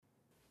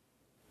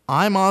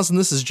I'm Oz and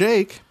this is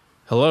Jake.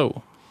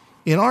 Hello.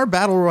 In our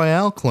Battle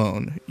Royale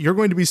clone, you're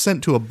going to be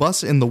sent to a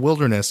bus in the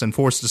wilderness and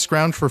forced to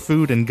scrounge for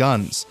food and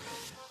guns.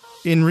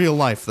 In real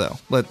life, though,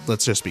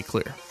 let's just be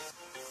clear.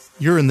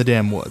 You're in the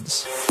damn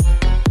woods.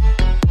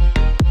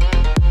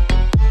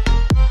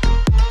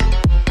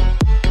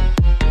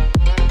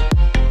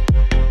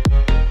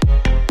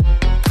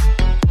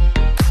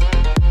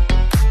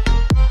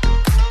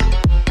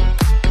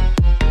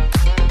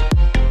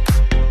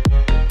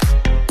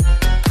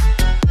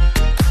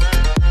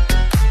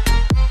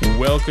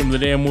 Welcome to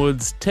the Damn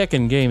Woods Tech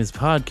and Games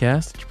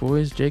podcast. It's your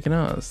boys, Jake and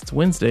Oz. It's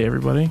Wednesday,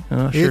 everybody. I'm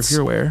not sure if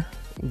you're aware.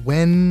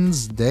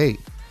 Wednesday.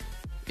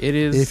 It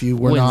is if you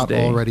were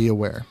Wednesday. Not already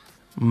aware.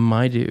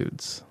 My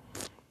dudes.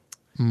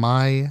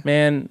 My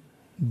Man,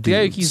 dudes. the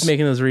guy who keeps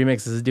making those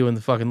remixes is doing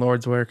the fucking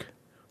Lord's work.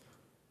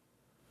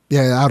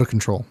 Yeah, out of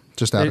control.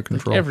 Just out of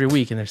control. Like every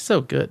week, and they're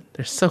so good.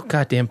 They're so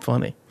goddamn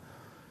funny.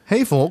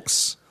 Hey,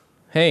 folks.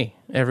 Hey,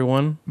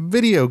 everyone.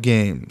 Video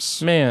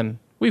games. Man,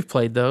 we've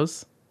played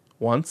those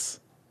once.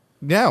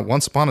 Yeah,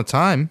 once upon a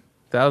time.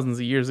 Thousands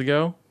of years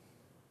ago.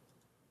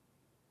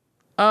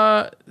 So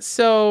I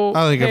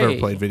don't think I've ever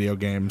played video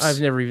games.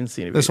 I've never even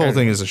seen it. This whole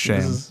thing is a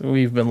shame.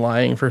 We've been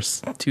lying for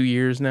 2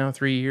 years now,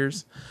 3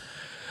 years.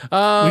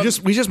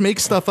 We just make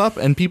stuff up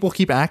and people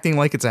keep acting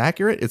like it's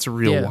accurate. It's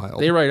real wild.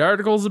 They write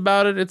articles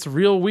about it. It's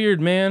real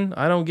weird, man.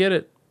 I don't get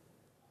it.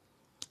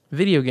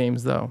 Video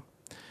games, though.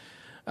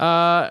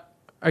 Are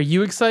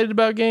you excited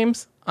about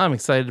games? I'm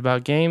excited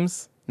about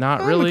games.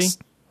 Not really.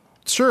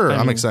 Sure,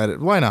 I'm excited.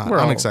 Why not?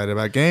 I'm excited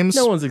about games.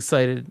 No one's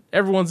excited.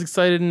 Everyone's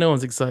excited and no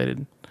one's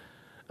excited.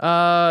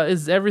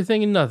 It's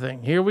everything and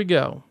nothing. Here we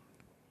go.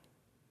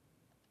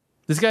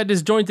 This got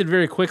disjointed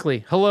very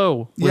quickly.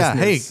 Hello,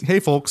 listeners. Hey,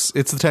 folks.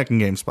 It's the Tech and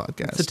Games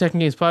podcast. It's the Tech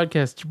and Games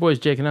podcast. It's your boys,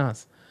 Jake and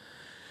Oz.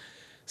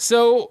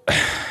 So,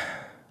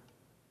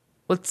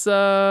 let's,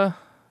 Overwatch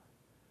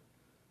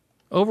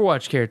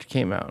character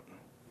came out.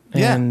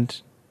 And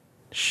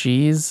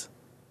she's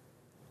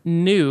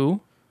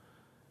new.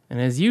 And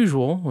as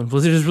usual, when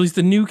Blizzard has released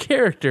a new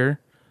character,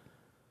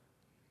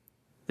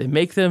 they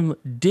make them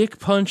dick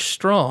punch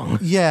strong.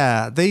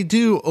 Yeah, they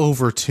do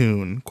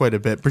overtune quite a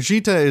bit.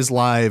 Brigitte is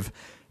live,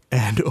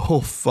 and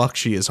oh fuck,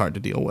 she is hard to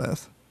deal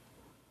with.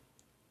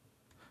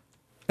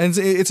 And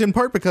it's in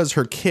part because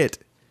her kit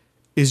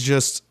is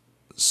just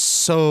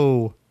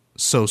so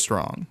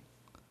strong.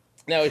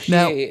 Now,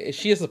 is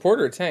she a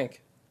support or a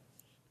tank?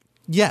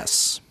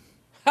 Yes.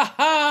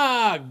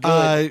 Ha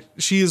good.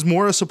 She is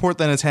more a support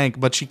than a tank,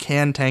 but she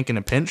can tank in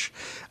a pinch.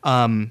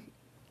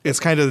 It's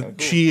kind of cool.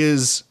 She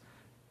is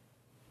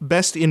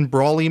best in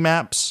brawly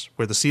maps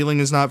where the ceiling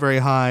is not very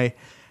high,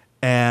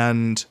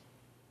 and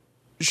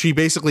she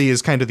basically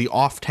is kind of the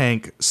off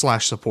tank /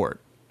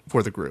 support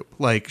for the group.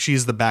 Like,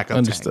 she's the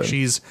backup tank.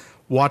 She's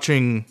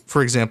watching,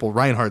 for example,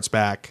 Reinhardt's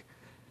back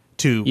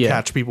to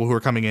catch people who are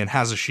coming in,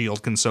 has a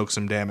shield, can soak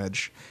some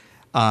damage.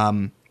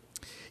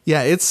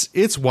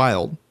 It's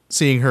wild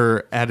seeing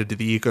her added to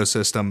the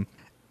ecosystem.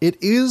 It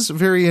is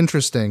very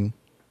interesting,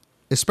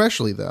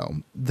 especially, though,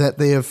 that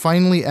they have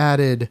finally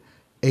added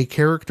a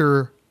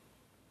character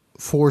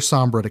for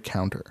Sombra to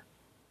counter.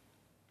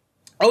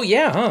 Oh,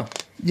 yeah, huh?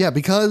 Yeah,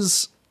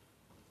 because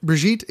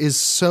Brigitte is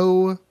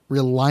so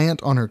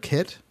reliant on her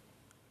kit.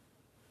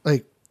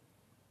 Like,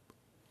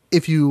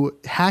 if you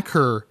hack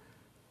her,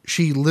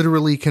 she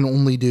literally can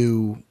only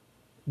do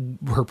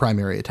her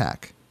primary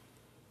attack.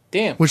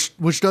 Damn.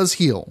 Which does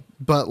heal,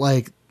 but,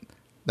 like,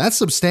 that's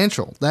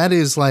substantial. That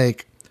is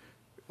like,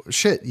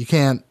 shit, you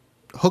can't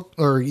hook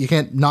or you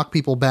can't knock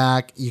people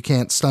back. You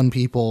can't stun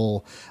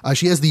people.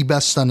 She has the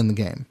best stun in the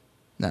game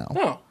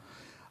now.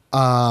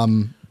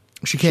 Oh.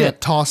 She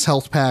can't toss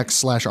health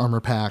packs / armor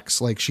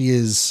packs. Like, she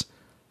is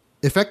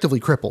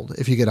effectively crippled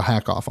if you get a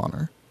hack off on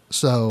her.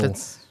 So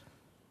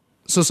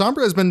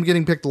Sombra has been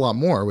getting picked a lot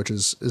more, which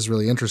is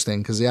really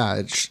interesting because,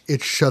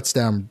 it shuts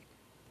down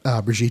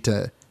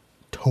Brigitte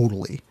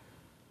totally.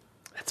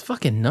 That's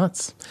fucking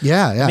nuts.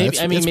 Yeah. Maybe it's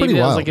maybe pretty that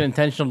was wild. like an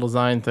intentional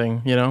design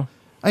thing, you know?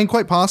 I mean,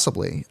 quite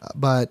possibly.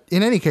 But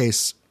in any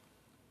case,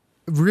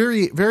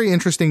 very, very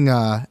interesting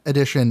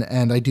addition.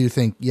 And I do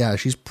think,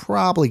 she's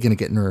probably going to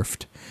get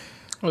nerfed.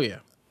 Oh, yeah.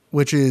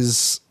 Which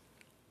is,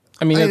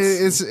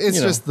 it's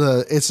just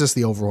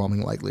the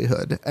overwhelming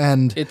likelihood.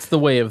 And it's the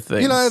way of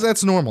things.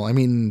 That's normal. I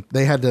mean,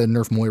 they had to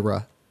nerf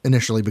Moira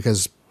initially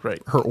because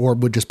her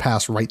orb would just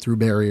pass right through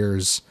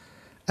barriers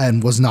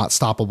and was not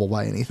stoppable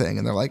by anything.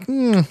 And they're like,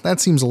 that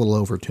seems a little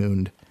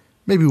overtuned.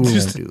 Maybe we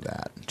won't do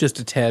that. Just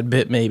a tad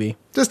bit, maybe.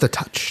 Just a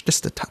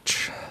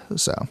touch.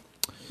 So.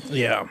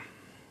 Yeah.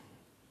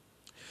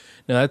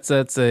 No,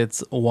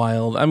 it's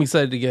wild. I'm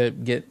excited to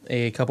get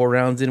a couple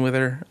rounds in with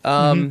her.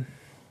 I'm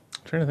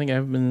trying to think. I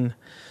haven't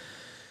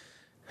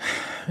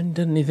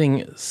done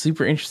anything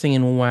super interesting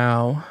in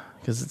WoW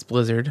because it's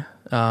Blizzard.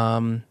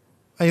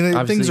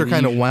 Things are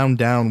kind of wound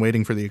down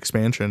waiting for the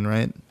expansion,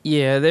 right?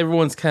 Yeah,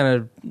 everyone's kind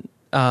of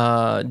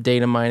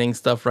data mining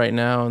stuff right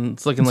now, and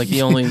it's looking like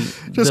the only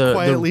just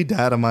quietly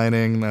data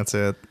mining. That's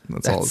it.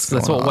 That's all.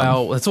 That's what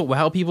WoW. That's what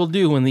WoW people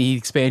do when the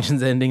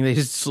expansion's ending. They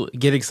just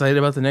get excited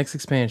about the next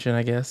expansion,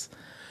 I guess.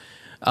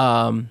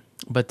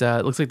 But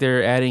it looks like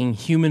they're adding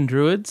human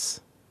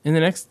druids in the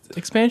next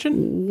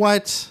expansion.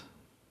 What?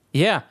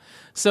 Yeah.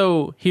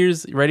 So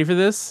ready for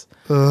this?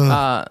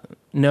 No.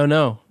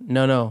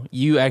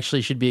 You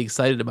actually should be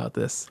excited about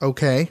this.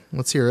 Okay,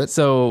 let's hear it.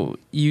 So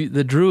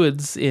the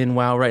druids in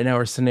WoW right now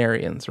are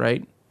Cenarians,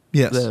 right?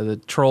 Yes.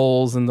 The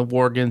trolls and the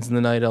worgens and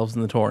the night elves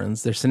and the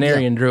taurens. They're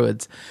Cenarian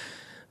druids.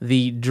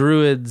 The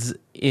druids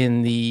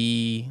in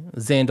the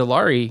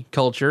Zandalari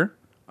culture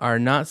are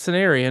not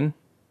Cenarian.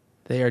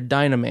 They are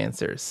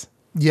Dynamancers.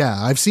 Yeah,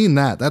 I've seen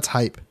that. That's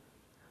hype.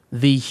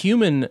 The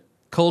human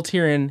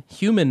Kultiran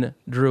human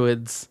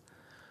druids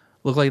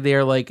look like they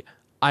are like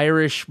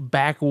Irish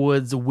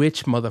backwoods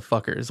witch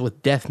motherfuckers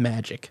with death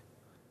magic.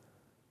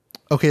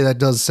 Okay, that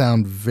does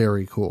sound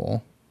very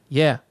cool.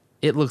 Yeah,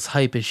 it looks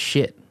hype as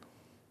shit.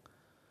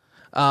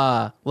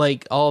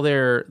 Like all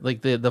their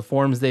like the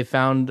forms they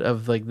found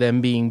of like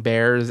them being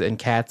bears and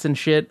cats and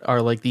shit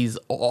are like these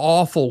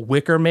awful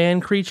Wicker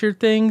Man creature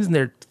things, and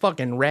they're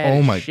fucking rad.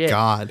 Oh my shit.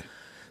 God.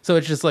 So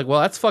it's just like,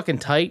 well, that's fucking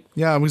tight.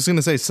 Yeah, I was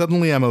gonna say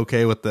suddenly I'm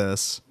okay with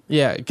this.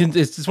 Yeah,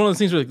 it's just one of those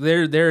things where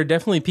like, there are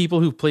definitely people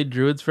who've played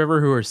druids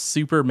forever who are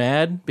super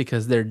mad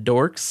because they're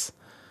dorks.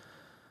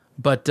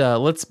 But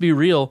let's be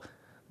real,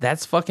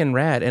 that's fucking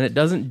rad, and it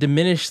doesn't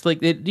diminish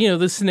like it. You know,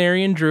 the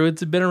Cenarian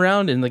druids have been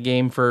around in the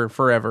game for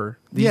forever.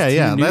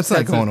 That's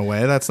not going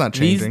away. That's not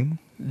changing.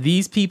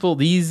 These people,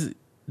 these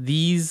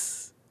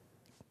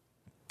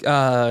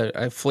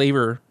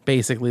flavor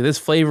basically. This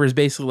flavor is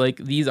basically like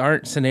these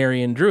aren't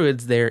Cenarian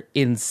druids. They're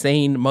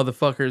insane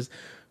motherfuckers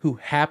who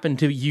happen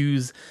to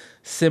use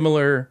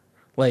similar,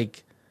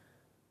 like,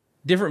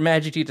 different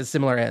magic to get to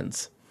similar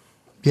ends.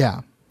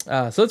 Yeah.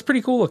 So it's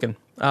pretty cool looking.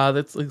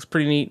 That looks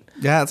pretty neat.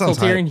 Yeah, that sounds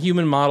Kultiran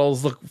human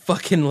models look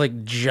fucking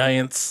like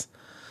giants.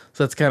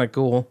 So that's kind of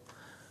cool.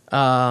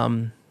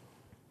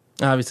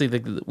 Obviously,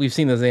 we've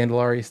seen the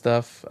Zandalari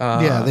stuff.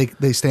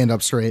 They stand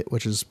up straight,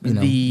 which is,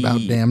 about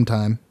damn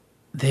time.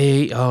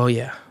 The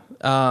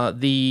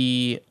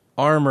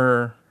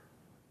armor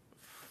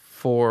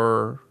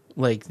for,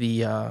 like,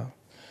 the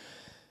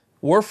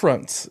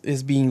Warfronts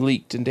is being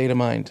leaked and data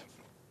mined.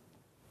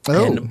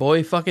 Oh. And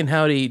boy fucking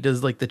howdy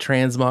does, like, the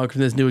transmog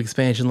from this new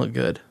expansion look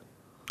good.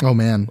 Oh,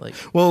 man. Like,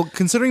 well,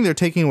 considering they're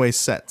taking away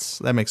sets,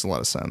 that makes a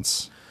lot of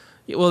sense.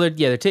 Well,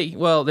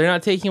 they're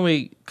not taking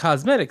away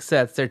cosmetic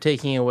sets. They're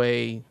taking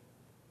away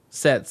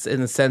sets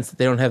in the sense that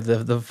they don't have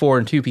the 4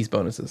 and 2 piece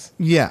bonuses.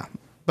 Yeah,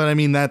 but I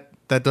mean that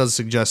does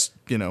suggest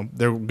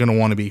they're going to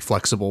want to be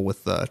flexible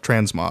with the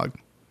transmog.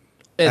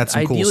 That's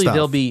some cool ideally, stuff.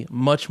 they'll be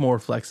much more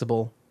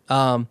flexible.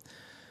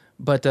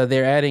 But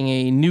they're adding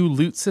a new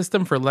loot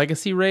system for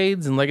legacy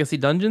raids and legacy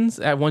dungeons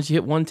at once you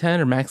hit 110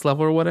 or max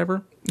level or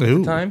whatever at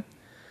the time.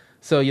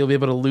 So you'll be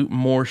able to loot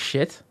more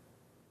shit.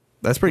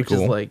 That's pretty cool.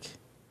 Which is like,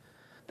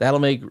 that'll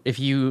make, if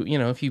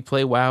you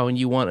play WoW and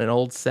you want an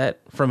old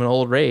set from an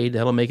old raid,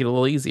 that'll make it a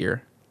little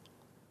easier.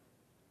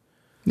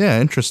 Yeah,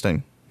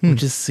 interesting.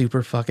 Which is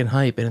super fucking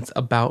hype, and it's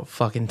about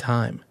fucking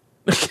time.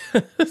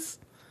 Because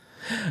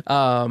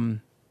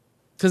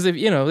if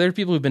there are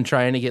people who've been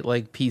trying to get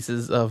like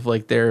pieces of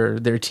like their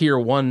tier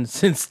 1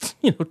 since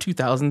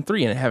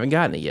 2003 and haven't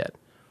gotten it yet.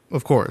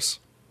 Of course.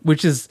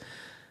 Which is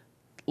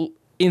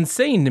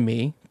insane to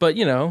me, but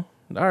all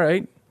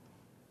right.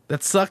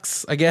 That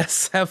sucks, I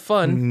guess. Have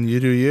fun. You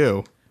do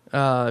you.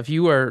 If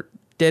you are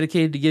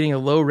dedicated to getting a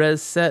low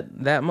res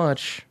set that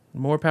much,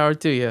 more power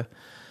to you.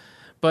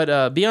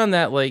 But beyond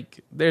that, like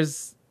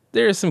there's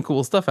some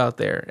cool stuff out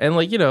there, and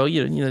like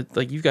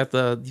like you've got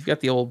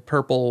the old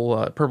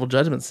purple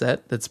judgment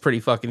set that's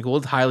pretty fucking cool.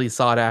 It's highly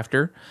sought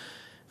after,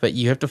 but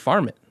you have to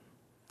farm it.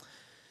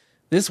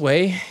 This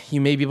way, you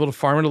may be able to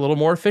farm it a little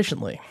more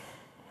efficiently.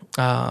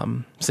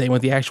 Same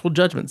with the actual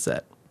judgment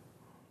set.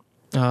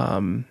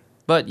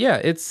 But yeah,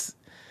 it's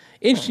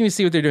interesting to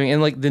see what they're doing.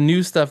 And like the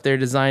new stuff they're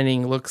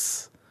designing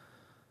looks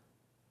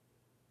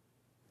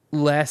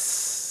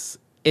less,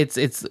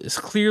 it's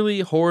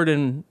clearly Horde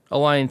and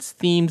Alliance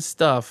themed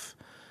stuff,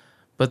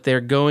 but they're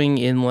going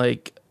in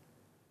like,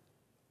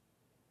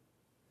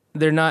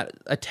 they're not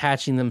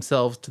attaching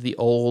themselves to the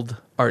old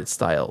art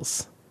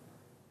styles.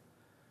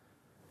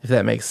 If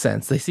that makes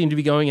sense. They seem to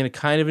be going in a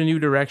kind of a new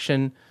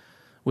direction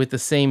with the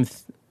same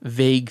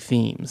vague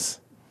themes.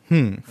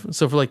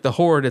 So for like the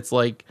Horde, it's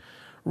like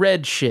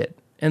red shit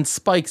and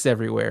spikes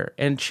everywhere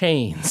and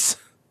chains.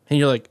 And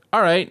you're like,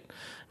 all right.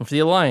 And for the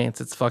Alliance,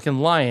 it's fucking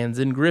lions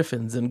and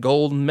griffins and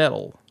gold and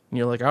metal. And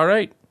you're like, all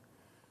right.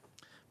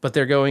 But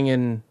they're going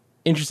in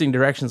interesting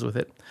directions with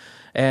it.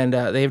 And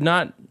they have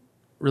not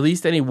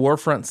released any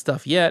Warfront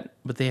stuff yet,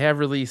 but they have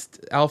released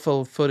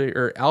alpha footage,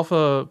 or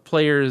alpha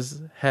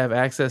players have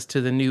access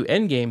to the new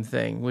endgame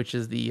thing, which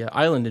is the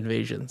island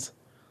invasions.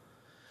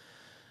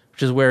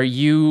 Which is where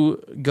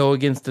you go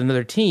against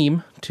another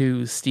team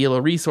to steal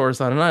a resource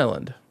on an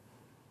island.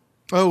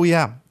 Oh,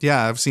 yeah.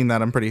 Yeah, I've seen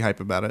that. I'm pretty hype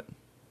about it.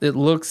 It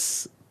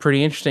looks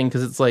pretty interesting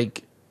because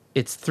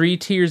it's 3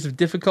 tiers of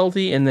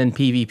difficulty and then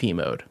PvP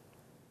mode.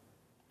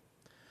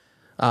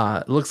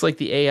 It looks like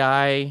the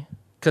AI,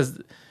 because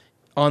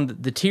on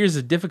the tiers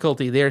of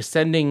difficulty, they're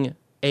sending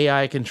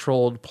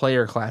AI-controlled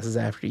player classes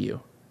after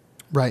you.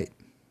 Right.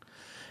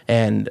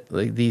 And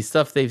like the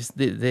stuff they've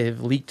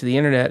leaked to the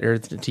internet or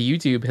to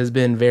YouTube has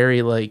been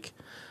very like,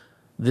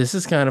 this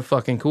is kind of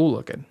fucking cool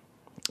looking.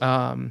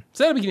 So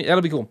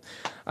that'll be cool.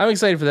 I'm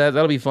excited for that.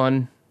 That'll be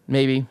fun.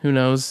 Maybe, who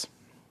knows?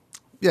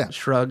 Yeah.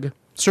 Shrug.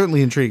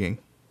 Certainly intriguing.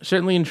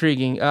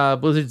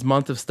 Blizzard's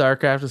month of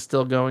StarCraft is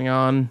still going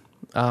on.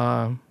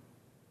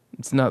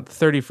 It's not the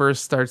 31st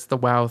starts the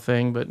WoW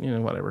thing, but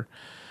whatever.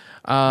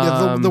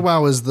 The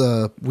WoW is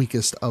the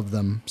weakest of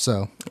them,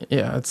 so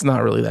yeah, it's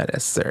not really that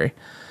necessary.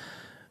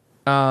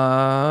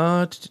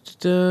 Yeah, I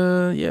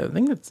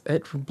think that's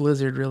it for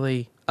Blizzard,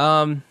 really.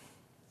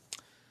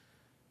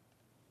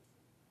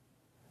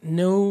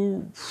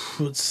 No,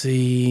 let's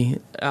see.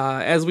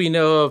 As we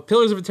know,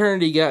 Pillars of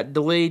Eternity got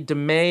delayed to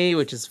May,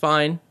 which is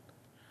fine.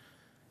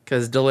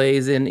 Because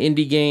delays in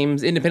indie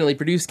games, independently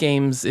produced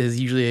games, is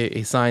usually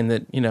a sign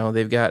that,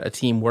 they've got a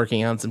team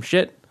working on some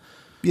shit.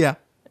 Yeah.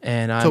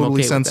 And I'm totally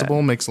okay sensible,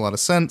 with that. Makes a lot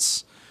of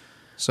sense.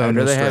 So I'd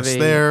no rather have stress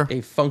there.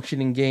 a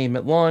functioning game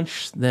at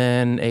launch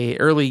than a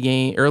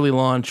early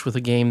launch with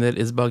a game that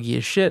is buggy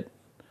as shit.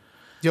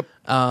 Yep.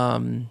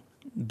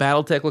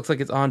 BattleTech looks like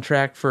it's on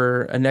track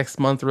for a next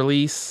month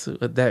release.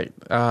 That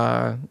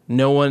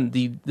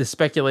the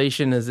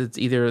speculation is it's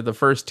either the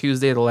first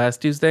Tuesday or the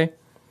last Tuesday.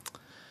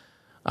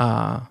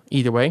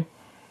 Either way,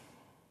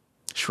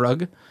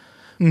 shrug.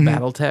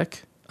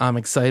 BattleTech. I'm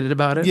excited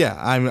about it. Yeah,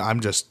 I'm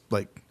just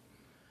like,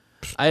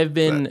 I've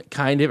been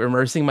kind of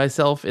immersing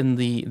myself in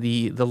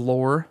the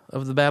lore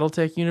of the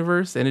BattleTech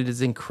universe, and it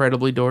is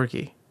incredibly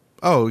dorky.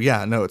 Oh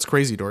yeah, no, it's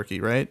crazy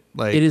dorky, right?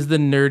 Like, it is the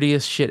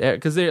nerdiest shit ever.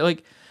 Because they're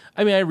like,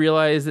 I mean, I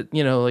realize that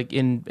like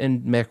in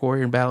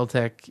MechWarrior and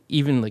BattleTech,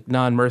 even like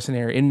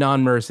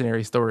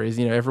non-mercenary stories,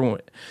 everyone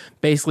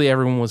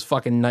was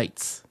fucking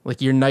knights.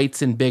 Like you're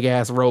knights and big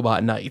ass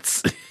robot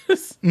knights.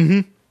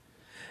 And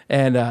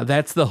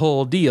that's the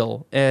whole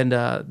deal. And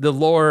the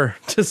lore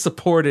to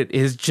support it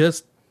is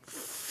just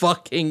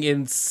fucking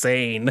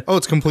insane. Oh,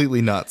 it's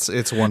completely nuts.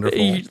 It's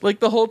wonderful. Like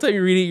the whole time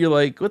you read it, you're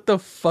like, what the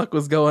fuck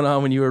was going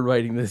on when you were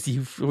writing this?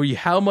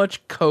 How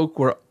much coke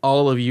were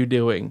all of you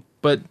doing?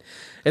 But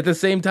at the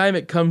same time,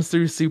 it comes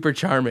through super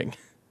charming.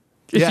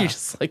 Yeah. You're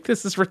just like,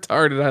 this is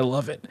retarded. I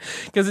love it.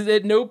 Because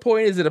at no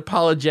point is it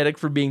apologetic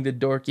for being the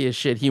dorkiest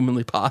shit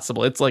humanly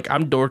possible. It's like,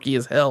 I'm dorky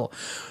as hell.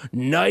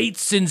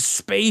 Knights in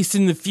space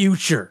in the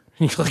future.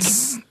 You're like,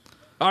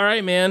 all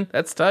right, man,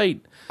 that's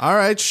tight. All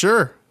right,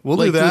 sure. We'll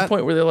do that. To the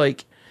point where they're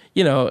like,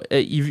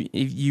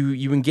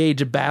 you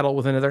engage a battle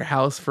with another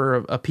house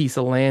for a piece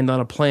of land on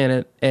a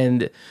planet,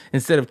 and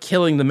instead of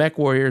killing the mech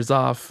warriors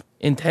off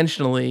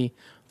intentionally,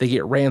 they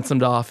get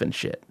ransomed off and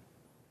shit.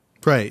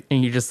 Right.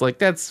 And you're just like,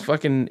 that's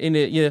fucking in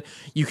it.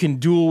 You can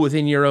duel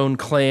within your own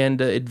clan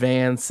to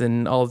advance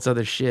and all this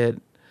other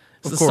shit.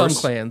 Of course.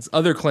 Some clans,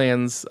 other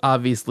clans,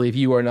 obviously, if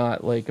you are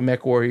not like a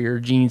mech warrior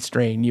gene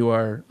strain, you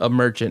are a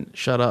merchant.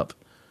 Shut up.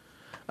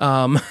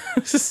 But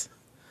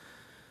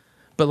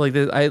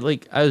I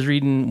was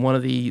reading one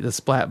of the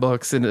Splat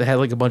books, and it had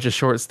like a bunch of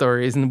short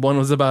stories, and one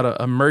was about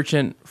a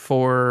merchant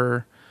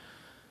for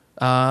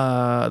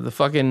the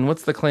fucking,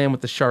 what's the clan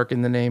with the shark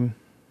in the name?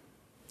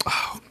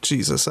 Oh,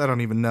 Jesus, I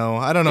don't even know.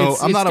 I don't know.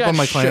 I'm not up on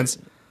my clans.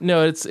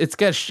 No, it's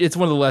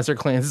one of the lesser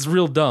clans. It's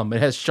real dumb.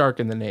 It has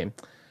shark in the name.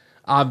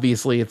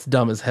 Obviously, it's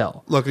dumb as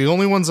hell. Look, the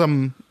only ones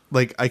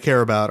I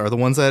care about are the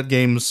ones that had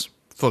games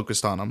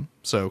focused on them.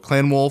 So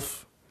Clan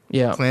Wolf,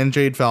 yeah, Clan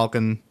Jade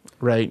Falcon,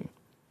 right,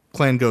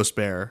 Clan Ghost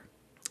Bear.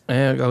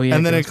 Oh yeah,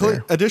 and then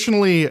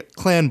additionally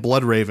Clan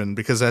Blood Raven,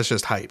 because that's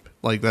just hype.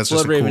 Like that's Blood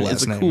just a Raven cool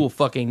is a name. cool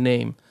fucking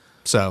name.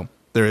 So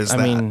there is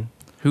that. I mean,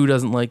 who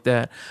doesn't like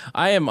that?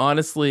 I am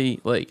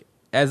honestly like,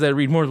 as I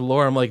read more of the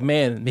lore, I'm like,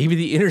 man, maybe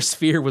the Inner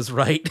Sphere was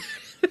right.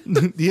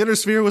 The Inner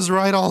Sphere was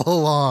right all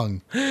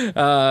along.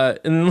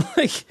 And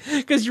like,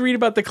 because you read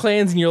about the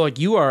clans and you're like,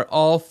 you are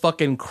all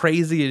fucking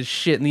crazy as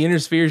shit. And the Inner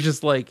Sphere is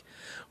just like,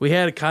 we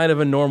had a kind of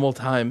a normal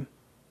time.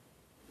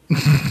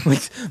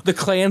 Like the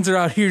clans are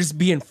out here just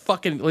being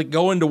fucking like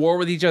going to war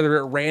with each other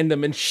at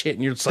random and shit.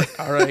 And you're just like,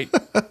 all right.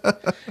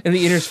 And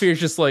the Inner Sphere is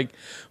just like,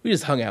 we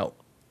just hung out.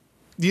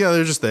 Yeah,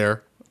 they're just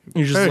there.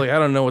 You're just like, I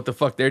don't know what the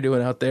fuck they're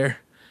doing out there.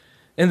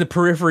 And the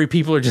periphery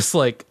people are just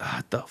like,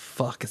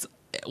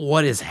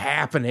 what is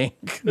happening?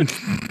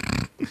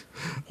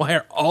 Why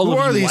are all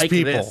of you like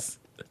people? This?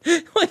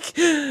 like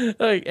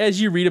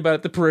as you read about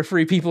it, the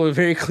periphery people are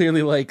very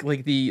clearly like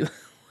the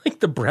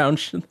brown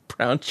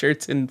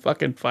shirts in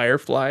fucking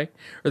Firefly,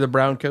 or the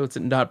brown coats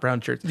and not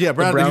brown shirts. Yeah,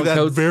 brown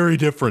coats. Very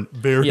different.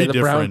 Very different.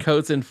 The brown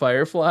coats in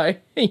Firefly.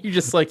 And you're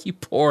just like, you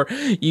poor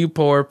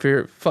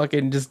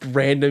fucking just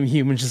random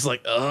humans, just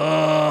like,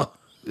 ugh.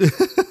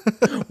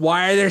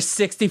 Why are there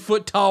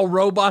 60-foot tall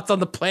robots on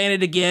the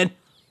planet again?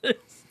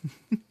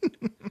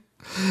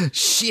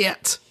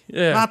 Shit.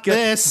 Yeah, not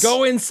this.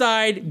 Go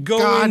inside. Go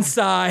God,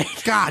 inside.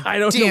 God, I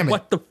don't damn know it.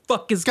 what the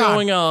fuck is God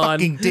going on.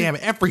 fucking damn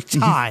it! Every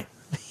time.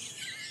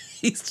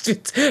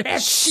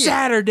 It's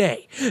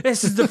Saturday.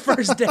 This is the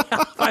first day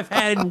off I've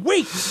had in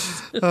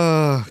weeks.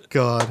 Oh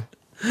God.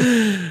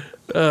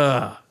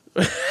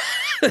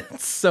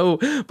 It's so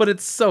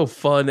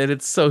fun and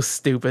it's so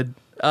stupid.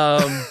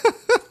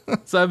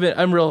 So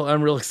I'm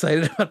real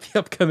excited about the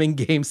upcoming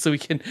game, so we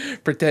can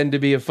pretend to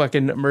be a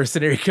fucking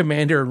mercenary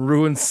commander and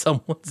ruin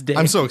someone's day.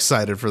 I'm so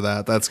excited for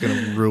that. That's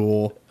gonna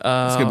rule.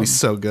 It's gonna be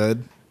so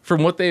good.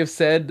 From what they have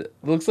said, it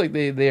looks like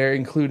they are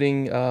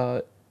including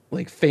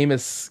like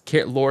famous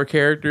lore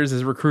characters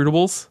as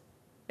recruitables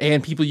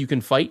and people you can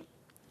fight.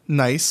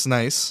 Nice.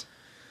 So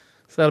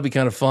that'll be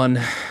kind of fun.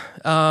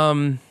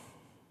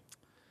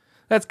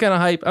 That's kind of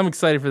hype. I'm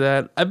excited for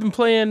that. I've been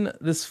playing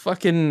this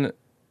fucking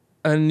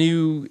I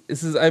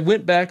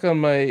went back on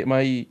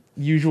my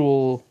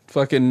usual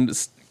fucking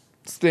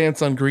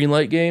stance on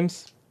Greenlight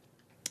games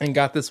and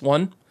got this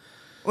one.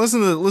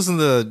 Listen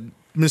to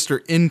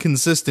Mr.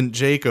 Inconsistent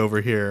Jake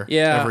over here.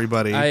 Yeah,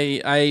 everybody.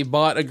 I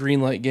bought a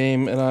Greenlight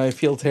game and I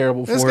feel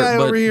terrible for it. This guy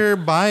over here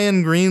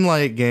buying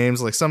Greenlight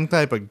games like some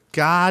type of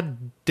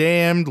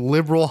goddamned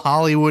liberal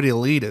Hollywood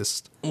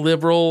elitist.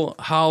 Liberal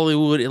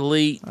Hollywood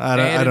elite.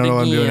 I don't know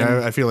what I'm doing.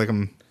 I feel like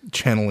I'm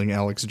channeling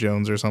Alex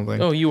Jones or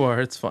something. Oh, you are.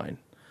 It's fine.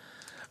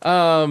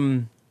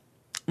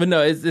 But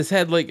no, this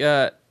had like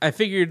I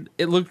figured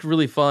it looked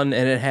really fun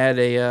and it had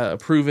a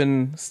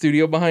proven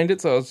studio behind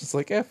it, so I was just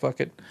like, fuck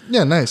it.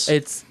 Yeah, nice.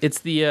 It's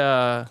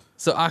the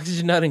so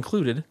Oxygen Not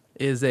Included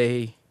is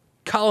a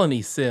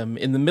colony sim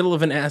in the middle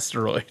of an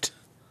asteroid.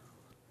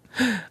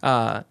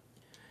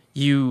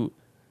 You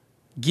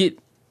get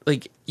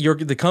like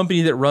the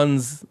company that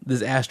runs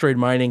this asteroid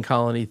mining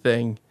colony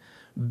thing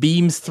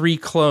beams 3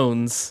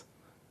 clones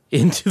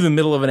into the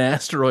middle of an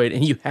asteroid,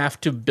 and you have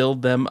to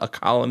build them a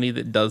colony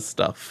that does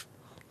stuff.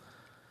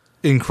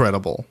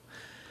 Incredible.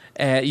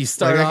 You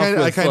start off with,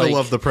 I kind of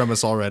love the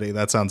premise already.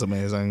 That sounds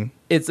amazing.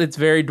 It's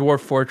very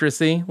Dwarf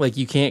Fortressy. Like,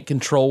 you can't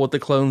control what the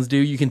clones do.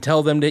 You can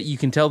tell them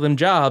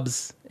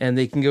jobs, and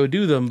they can go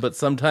do them. But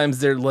sometimes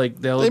they're like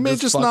they may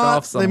just fuck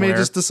off somewhere. They may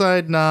just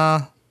decide,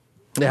 nah,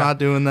 not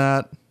doing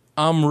that.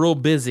 I'm real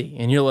busy,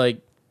 and you're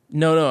like,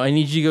 no, I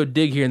need you to go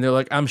dig here. And they're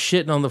like, I'm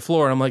shitting on the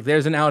floor. And I'm like,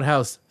 there's an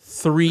outhouse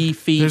 3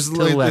 feet to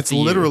the left. It's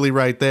literally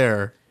right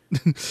there.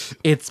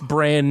 It's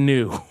brand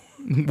new.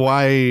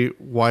 Why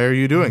are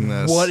you doing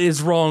this? What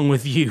is wrong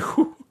with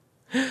you?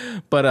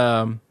 But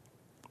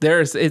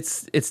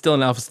it's still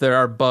an alpha. So there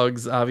are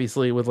bugs,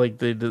 obviously, with like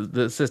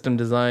the system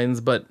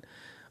designs, but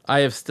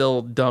I have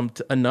still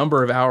dumped a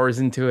number of hours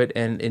into it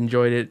and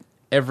enjoyed it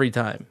every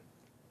time.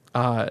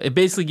 It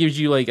basically gives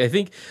you, like, I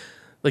think,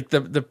 like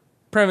the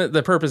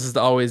purpose is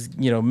to always,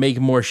 make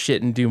more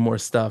shit and do more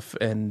stuff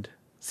and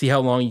see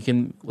how long you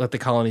can let the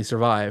colony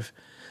survive.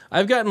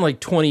 I've gotten like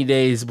 20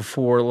 days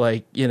before,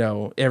 like,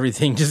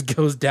 everything just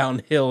goes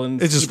downhill and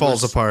it just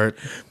falls apart.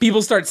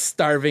 People start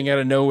starving out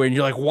of nowhere, and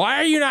you're like, why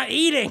are you not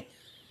eating?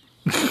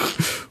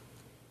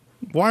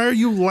 Why are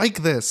you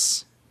like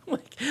this?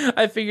 Like,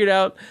 I figured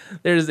out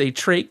there's a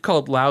trait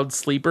called Loud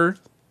Sleeper.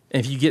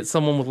 And if you get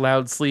someone with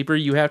Loud Sleeper,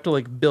 you have to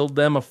like build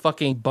them a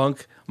fucking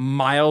bunk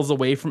miles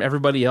away from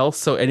everybody else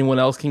so anyone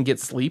else can get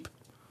sleep.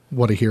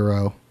 What a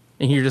hero.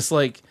 And you're just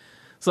like,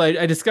 so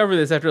I discovered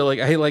this after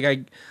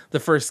the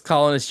first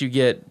colonist you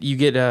get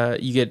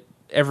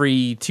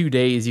every 2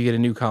 days you get a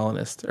new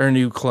colonist or a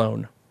new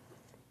clone.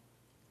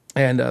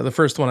 And the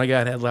first one I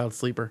got had Loud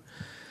Sleeper.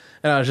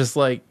 And I was just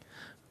like,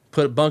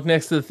 put a bunk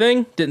next to the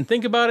thing, didn't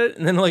think about it,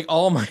 and then like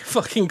all my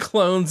fucking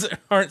clones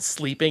aren't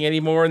sleeping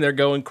anymore and they're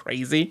going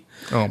crazy.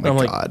 Oh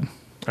my God. Like,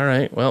 all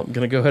right, well, I'm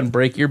going to go ahead and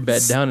break your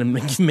bed down and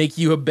make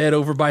you a bed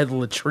over by the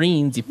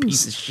latrines, you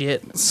piece of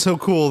shit. It's so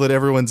cool that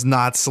everyone's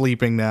not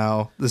sleeping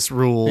now. This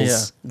rules.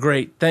 Yeah,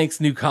 great. Thanks,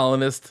 new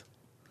colonist.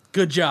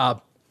 Good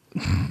job.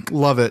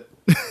 Love it.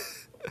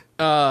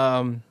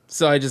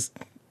 So I just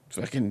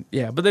fucking,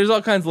 but there's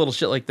all kinds of little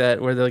shit like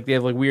that where they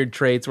have like weird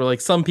traits where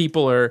like some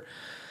people are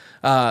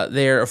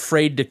they're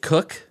afraid to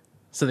cook,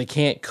 so they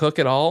can't cook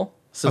at all.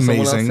 So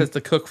Amazing. Someone else has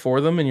to cook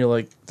for them, and you're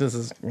like, this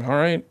is all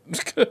right.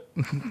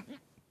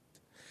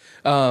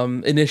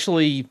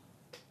 Initially,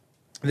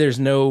 there's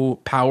no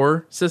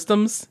power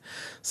systems,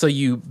 so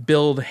you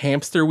build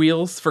hamster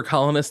wheels for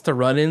colonists to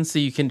run in so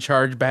you can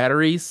charge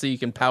batteries so you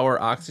can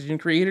power oxygen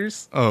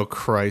creators. Oh,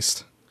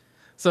 Christ.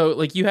 So,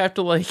 like, you have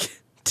to,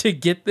 like, to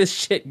get this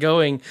shit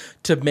going,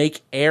 to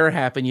make air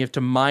happen, you have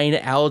to mine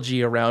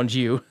algae around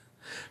you,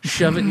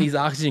 shove it in these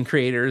oxygen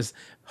creators,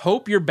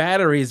 hope your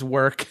batteries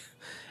work,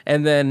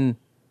 and then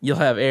you'll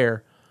have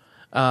air.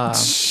 Oh,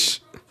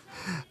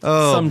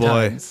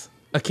 Sometimes. Boy.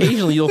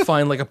 Occasionally, you'll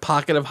find like a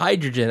pocket of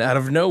hydrogen out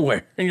of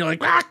nowhere, and you're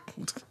like, ah!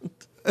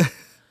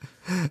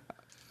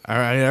 All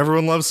right,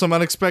 everyone loves some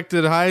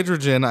unexpected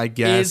hydrogen, I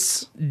guess.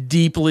 It's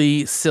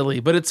deeply silly,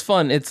 but it's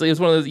fun. It's one of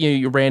those,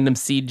 your random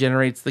seed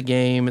generates the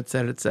game, et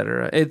cetera, et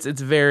cetera. It's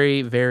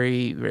very,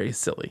 very, very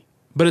silly,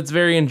 but it's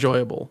very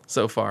enjoyable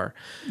so far.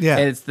 Yeah,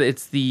 and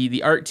it's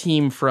the art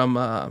team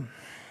from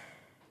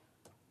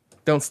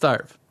Don't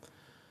Starve.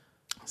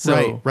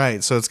 So,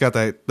 right. So it's got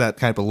that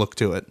type of look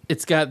to it.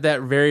 It's got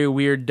that very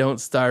weird Don't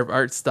Starve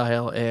art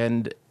style,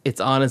 and it's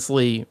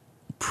honestly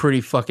pretty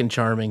fucking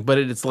charming. But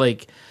it's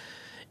like,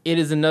 it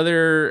is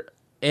another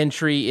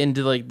entry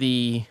into like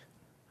the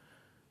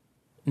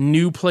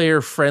new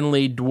player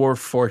friendly Dwarf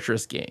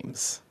Fortress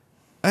games.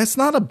 It's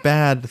not a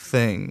bad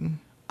thing.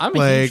 I'm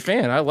a huge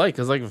fan.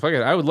 Because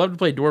fucking, I would love to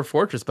play Dwarf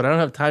Fortress, but I don't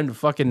have time to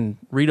fucking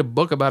read a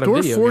book about a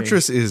video game. Dwarf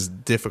Fortress is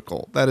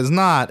difficult. That is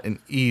not an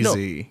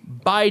easy. No,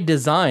 by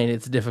design,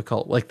 it's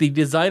difficult. Like, the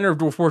designer of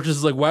Dwarf Fortress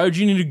is like, why would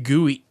you need a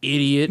GUI,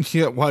 idiot?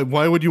 Yeah,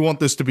 why would you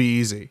want this to be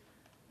easy?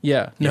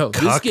 Yeah, no,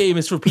 this game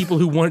is for people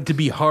who want it to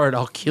be hard.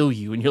 I'll kill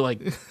you. And you're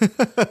like,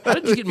 how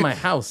did you get in my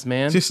house,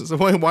 man? Jesus,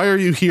 why are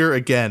you here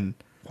again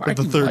for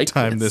the third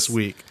time this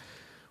week?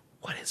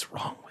 What is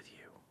wrong with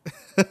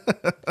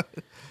you?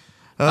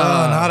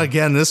 Not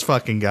again, this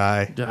fucking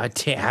guy.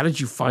 How did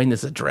you find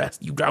this address?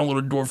 You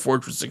downloaded Dwarf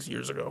Fortress 6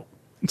 years ago.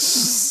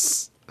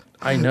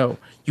 I know.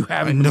 You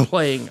haven't been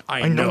playing.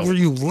 I know where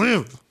you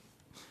live.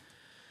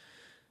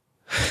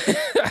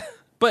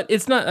 But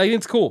it's not. I think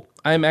it's cool.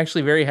 I'm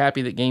actually very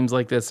happy that games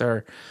like this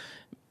are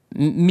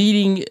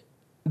meeting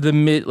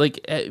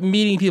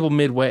meeting people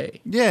midway.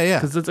 Yeah.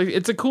 Because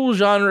it's a cool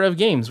genre of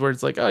games where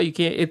it's like, oh, you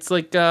can't. It's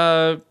like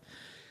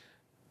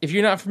if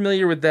you're not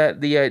familiar with the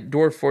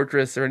Dwarf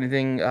Fortress or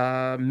anything,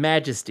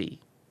 Majesty,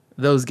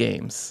 those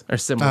games are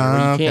similar.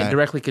 Where you can't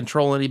directly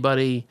control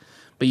anybody,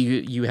 but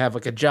you have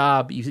like a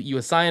job. You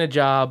assign a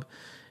job,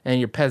 and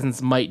your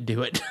peasants might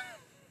do it.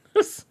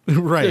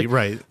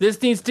 Right.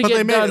 This needs to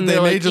get done. They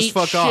may like, just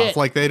fuck off.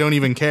 Like, they don't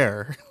even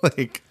care.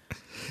 Like,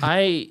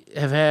 I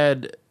have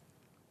had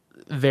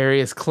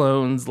various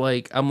clones.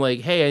 Like, I'm like,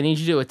 hey, I need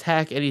you to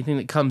attack anything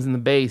that comes in the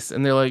base,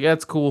 and they're like,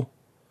 that's cool.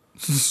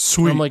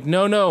 Sweet. And I'm like,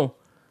 no.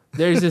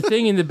 There's a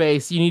thing in the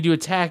base. You need to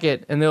attack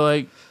it, and they're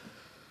like,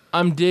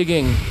 I'm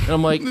digging. And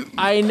I'm like,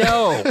 I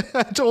know.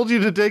 I told you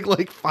to dig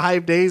like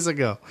 5 days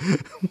ago.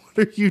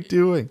 What are you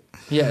doing?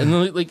 Yeah, and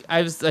then, like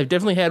I've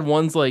definitely had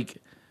ones like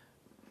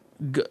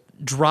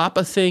drop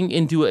a thing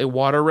into a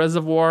water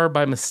reservoir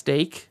by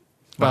mistake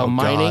while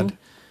mining,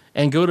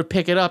 and go to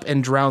pick it up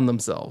and drown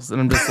themselves.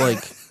 And I'm just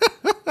like,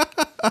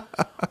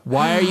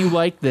 why are you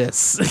like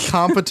this?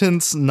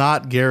 Competence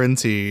not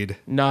guaranteed.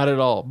 Not at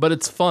all, but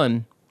it's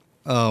fun.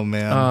 Oh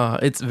man,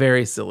 it's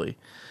very silly.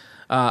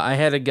 I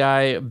had a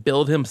guy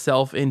build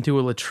himself into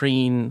a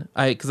latrine.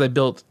 Because I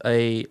built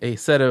a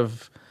set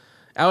of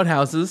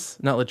outhouses,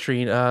 not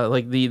latrine,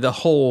 like the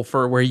hole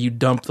for where you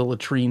dump the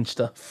latrine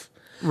stuff.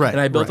 Right.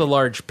 And I built a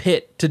large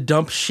pit to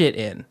dump shit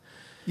in.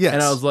 Yes.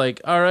 And I was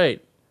like, all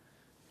right,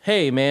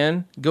 hey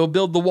man, go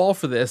build the wall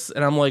for this.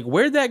 And I'm like,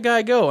 where'd that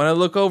guy go? And I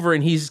look over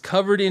and he's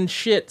covered in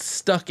shit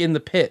stuck in the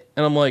pit.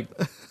 And I'm like,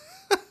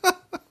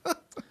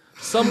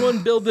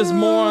 someone build this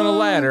more on a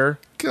ladder.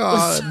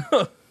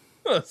 God.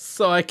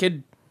 So I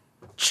could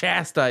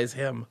chastise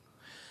him.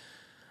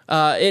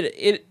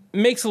 It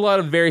makes a lot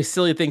of very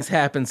silly things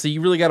happen, so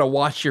you really got to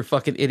watch your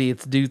fucking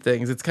idiots do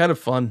things. It's kind of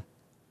fun.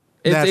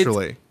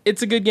 Naturally.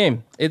 It's a good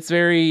game.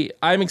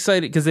 I'm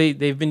excited because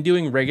they've been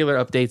doing regular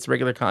updates,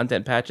 regular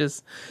content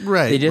patches.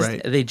 Right,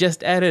 They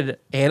just added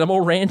animal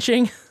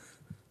ranching,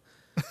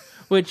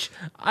 which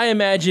I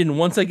imagine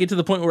once I get to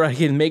the point where I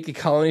can make a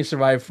colony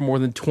survive for more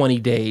than 20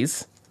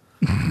 days,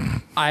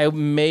 I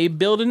may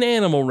build an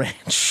animal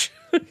ranch.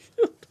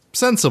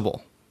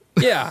 Sensible.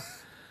 Yeah.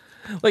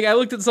 Like, I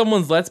looked at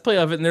someone's Let's Play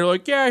of it, and they're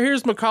like, yeah,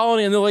 here's my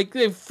colony, and they're like,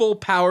 they have full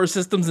power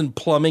systems and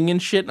plumbing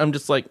and shit. And I'm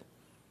just like,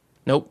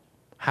 nope.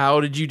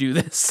 How did you do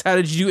this? How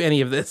did you do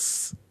any of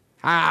this?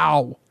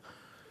 How?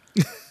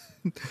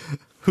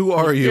 Who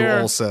are you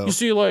also? You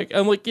see, like,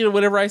 I'm like,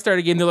 whenever I start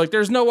again, they're like,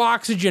 there's no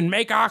oxygen,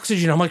 make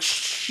oxygen. I'm like,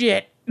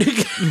 shit.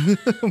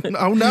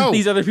 Oh, no.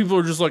 These other people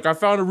are just like, I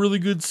found a really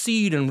good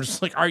seed. And I'm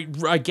just like,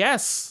 I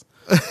guess.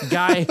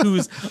 Guy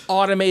who's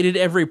automated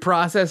every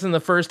process in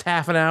the first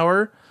half an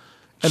hour.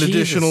 And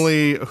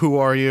additionally, who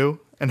are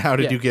you? And how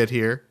did you get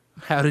here?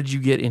 How did you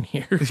get in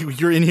here?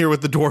 You're in here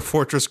with the Dwarf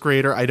Fortress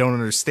creator. I don't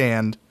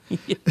understand.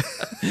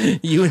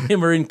 You and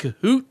him are in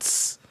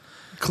cahoots.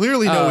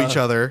 Clearly know each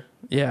other.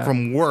 Yeah.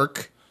 From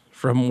work.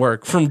 From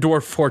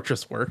Dwarf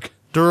Fortress work.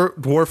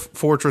 Dwarf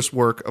Fortress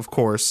work, of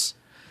course.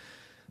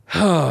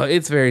 Oh,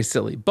 it's very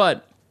silly,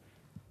 but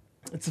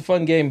it's a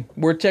fun game.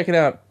 Worth checking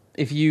out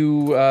if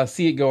you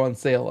see it go on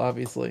sale,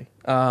 obviously.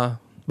 But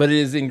it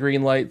is in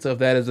green light, so if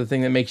that is the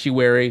thing that makes you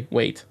wary,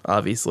 wait,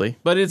 obviously.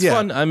 But it's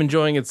fun. I'm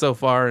enjoying it so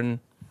far, and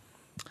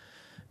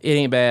it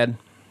ain't bad.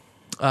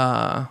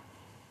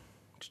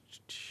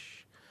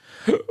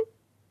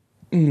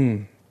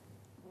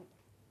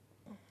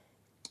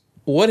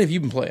 What have you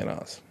been playing,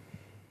 Oz?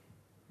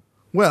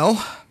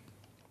 Well,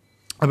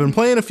 I've been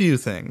playing a few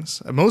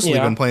things. I've mostly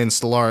been playing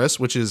Stellaris,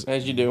 which is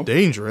as you do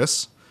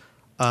dangerous.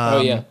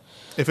 Oh yeah.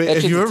 If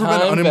you've ever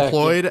been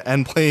unemployed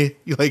and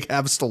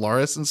have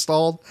Stellaris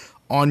installed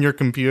on your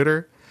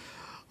computer,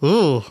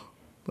 ooh,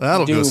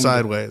 that'll go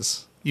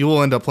sideways. You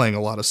will end up playing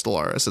a lot of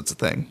Stellaris. It's a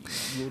thing.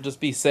 You'll just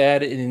be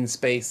sad and in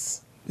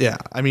space. Yeah,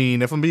 I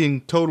mean, if I'm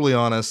being totally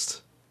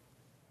honest,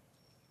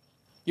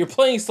 You're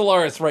playing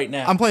Stellaris right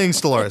now. I'm playing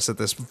Stellaris at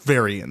this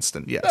very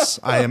instant. Yes,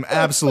 I am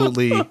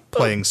absolutely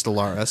playing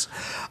Stellaris.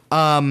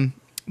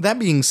 That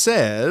being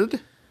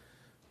said,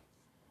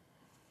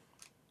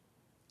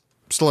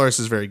 Stellaris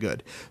is very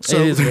good. So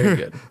it is very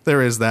good.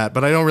 There is that,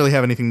 but I don't really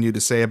have anything new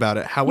to say about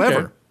it.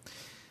 However,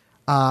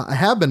 I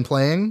have been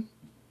playing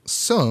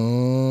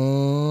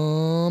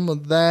some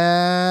of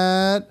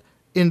that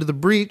Into the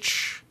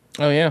Breach.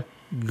 Oh, yeah.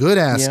 Good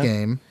ass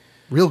game.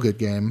 Real good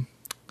game.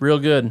 Real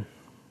good.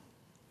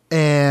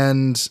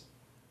 And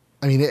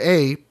I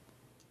mean,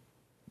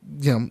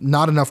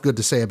 not enough good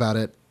to say about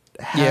it.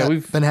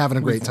 We've been having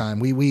a great time.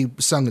 We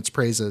sung its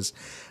praises.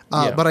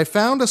 But I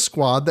found a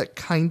squad that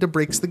kind of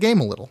breaks the game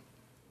a little.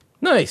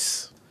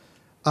 Nice.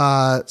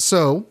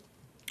 So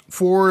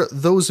for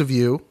those of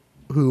you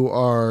who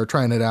are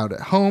trying it out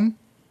at home,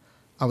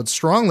 I would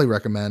strongly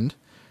recommend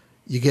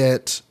you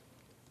get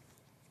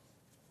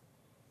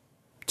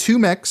 2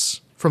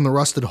 mechs from the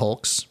Rusted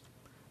Hulks,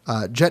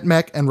 jet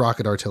mech and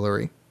rocket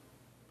artillery.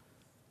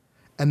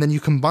 And then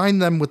you combine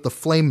them with the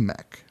flame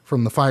mech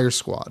from the Fire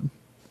Squad.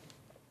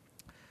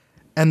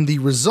 And the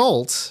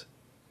result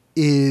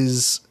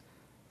is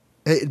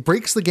it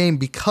breaks the game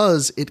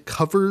because it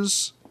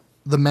covers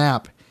the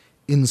map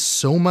in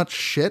so much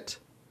shit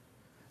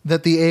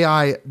that the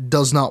AI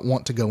does not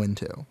want to go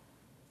into.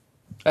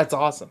 That's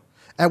awesome.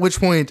 At which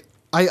point,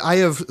 I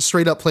have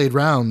straight up played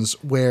rounds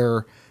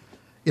where,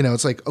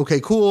 it's like, okay,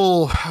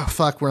 cool.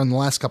 Fuck, we're in the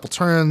last couple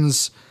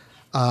turns.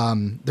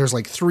 There's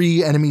like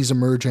 3 enemies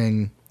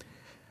emerging.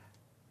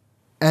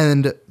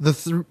 And the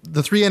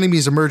 3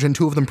 enemies emerge and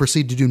 2 of them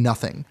proceed to do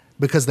nothing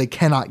because they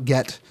cannot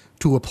get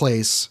to a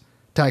place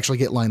to actually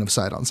get line of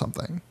sight on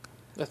something.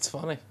 That's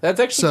funny. That's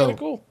actually kind of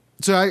cool.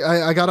 So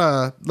I got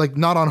a, like,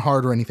 not on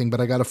hard or anything,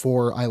 but I got a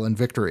 4 island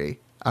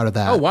victory out of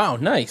that. Oh, wow.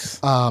 Nice.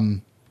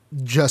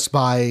 Just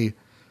by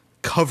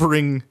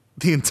covering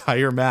the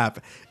entire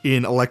map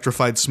in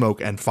electrified smoke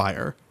and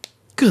fire.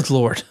 Good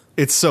Lord.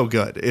 It's so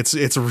good.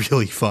 It's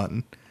really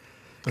fun.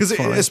 Because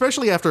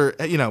especially after,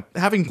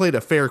 having played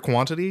a fair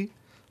quantity,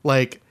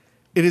 like,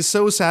 it is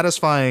so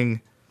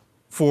satisfying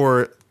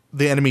for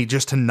the enemy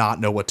just to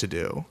not know what to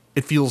do.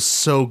 It feels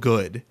so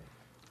good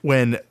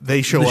when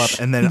they show up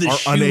and then are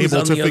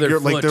unable to figure,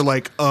 like, they're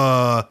like,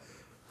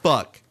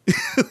 fuck.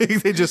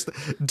 They just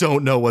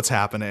don't know what's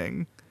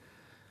happening.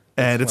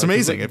 And it's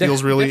amazing. It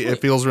feels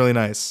really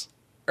nice.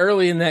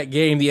 Early in that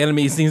game, the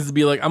enemy seems to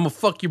be like, I'm gonna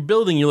fuck your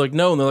building. You're like,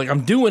 no. And they're like,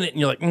 I'm doing it. And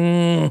you're like, I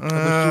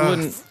wish you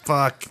wouldn't.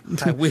 Fuck.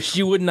 I wish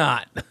you would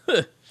not.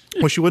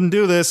 Wish you wouldn't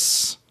do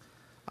this.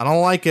 I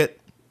don't like it.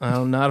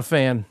 I'm not a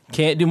fan.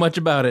 Can't do much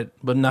about it,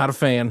 but not a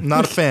fan.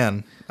 Not a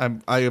fan.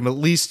 I am at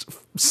least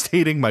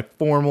stating my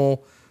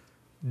formal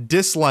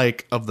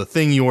dislike of the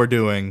thing you are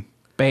doing.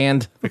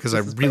 Banned. Because I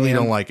really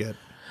don't like it.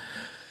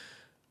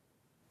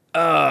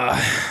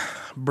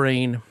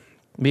 Brain.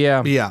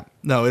 Yeah. Yeah.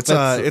 No, it's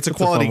a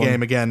quality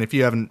game. Again, if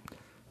you haven't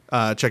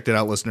checked it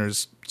out,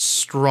 listeners,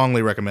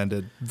 strongly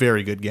recommended.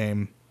 Very good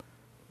game.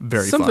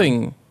 Very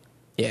fun.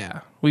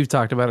 Yeah. We've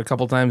talked about it a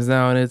couple times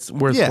now, and it's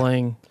worth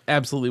playing.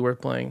 Absolutely worth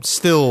playing.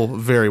 Still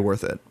very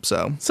worth it.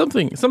 So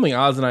something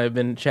Oz and I have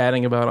been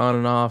chatting about on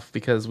and off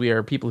because we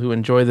are people who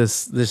enjoy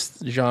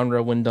this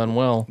genre when done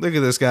well. Look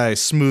at this guy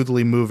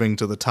smoothly moving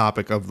to the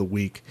topic of the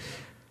week.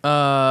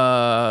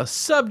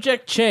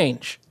 Subject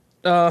change.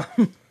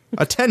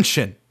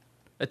 Attention.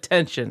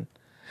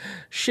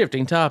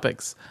 Shifting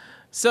topics.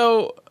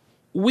 So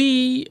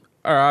we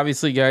are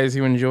obviously guys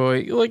who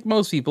enjoy, like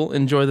most people,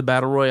 enjoy the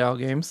Battle Royale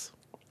games.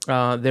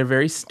 They're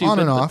very stupid. On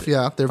and off,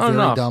 yeah. They're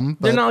very dumb.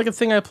 They're not like a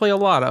thing I play a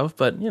lot of,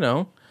 but,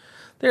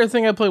 they're a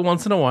thing I play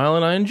once in a while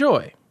and I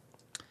enjoy.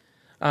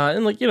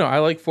 And, I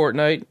like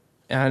Fortnite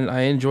and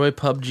I enjoy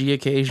PUBG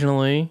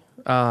occasionally.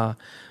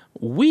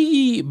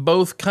 We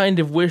both kind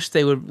of wish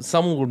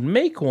someone would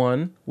make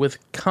one with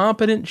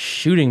competent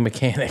shooting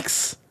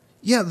mechanics.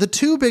 Yeah, the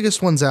 2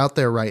 biggest ones out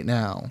there right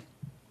now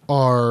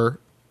are,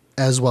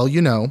 as well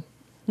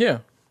Yeah.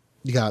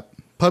 You got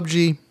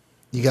PUBG,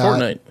 you got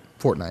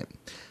Fortnite.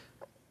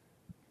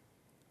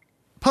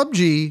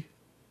 PUBG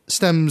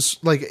stems,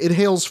 like, it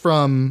hails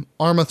from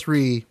Arma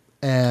 3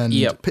 and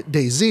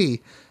DayZ.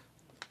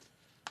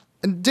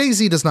 And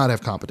DayZ does not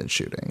have competent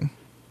shooting.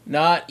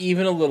 Not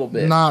even a little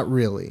bit. Not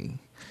really.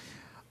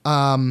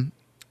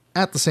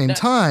 At the same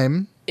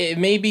time... It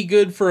may be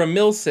good for a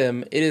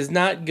milsim. It is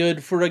not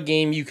good for a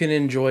game you can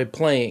enjoy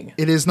playing.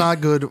 It is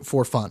not good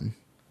for fun.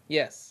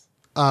 Yes.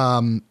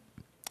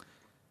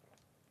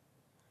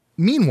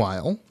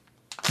 Meanwhile,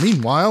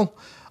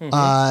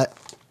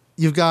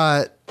 you've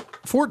got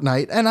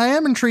Fortnite, and I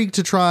am intrigued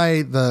to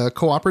try the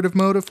cooperative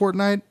mode of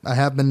Fortnite. I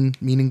have been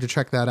meaning to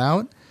check that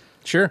out.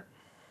 Sure.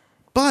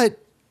 But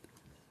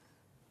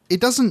it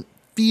doesn't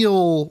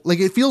feel like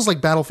it feels like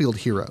Battlefield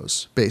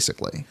Heroes,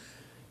 basically.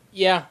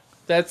 Yeah,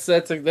 that's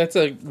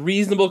a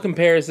reasonable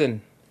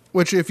comparison.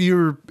 Which, if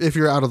you're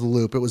out of the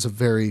loop, it was a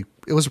pretty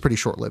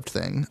short-lived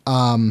thing.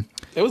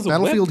 It was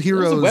Battlefield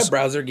Heroes. It was a web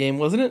browser game,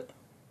 wasn't it?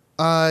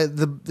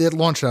 It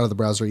launched out of the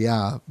browser,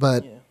 yeah.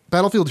 But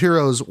Battlefield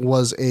Heroes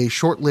was a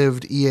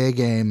short-lived EA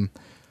game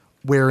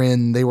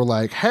wherein they were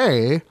like,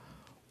 hey,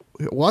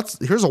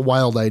 here's a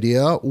wild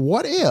idea.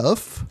 What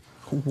if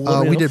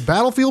we did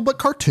Battlefield but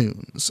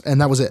cartoons?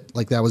 And that was it.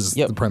 Like, that was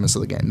the premise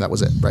of the game. That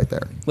was it right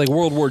there. Like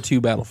World War II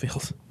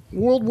Battlefield.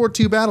 World War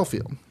II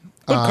Battlefield.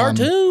 But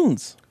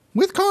cartoons.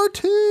 With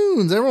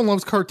cartoons. Everyone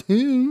loves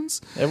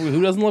cartoons.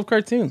 Who doesn't love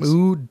cartoons?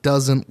 Who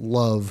doesn't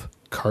love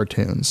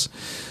cartoons?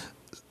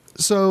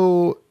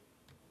 So,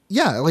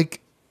 yeah,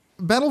 like,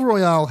 Battle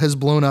Royale has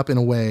blown up in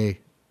a way.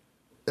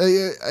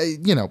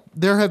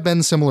 There have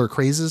been similar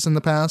crazes in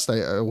the past.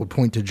 I would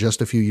point to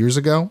just a few years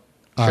ago,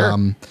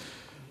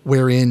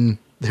 wherein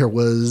there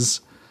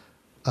was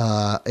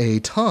a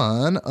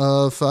ton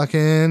of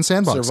fucking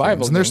sandbox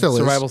games, and there still is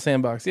survival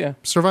sandbox. Yeah,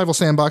 survival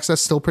sandbox.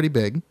 That's still pretty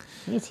big.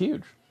 It's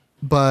huge,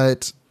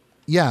 but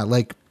yeah,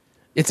 like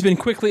it's been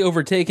quickly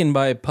overtaken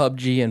by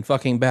PUBG and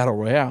fucking Battle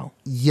Royale.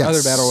 Yes,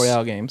 other Battle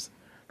Royale games.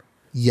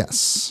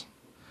 Yes.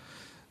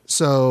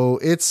 So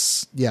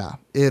it's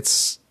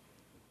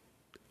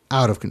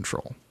out of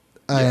control.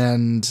 Yeah.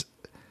 And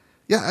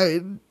yeah,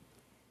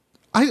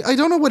 I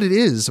don't know what it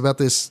is about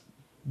this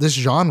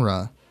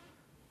genre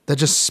that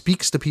just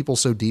speaks to people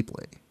so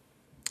deeply.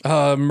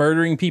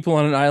 Murdering people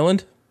on an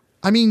island?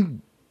 I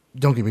mean,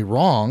 don't get me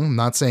wrong. I'm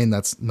not saying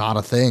that's not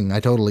a thing. I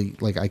totally,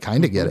 I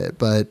kind of get it,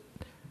 but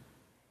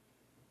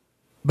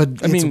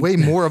it's way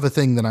more of a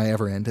thing than I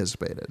ever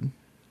anticipated.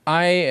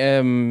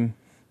 I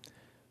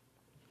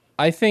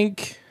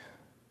think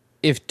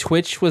if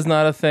Twitch was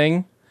not a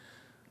thing,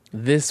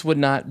 this would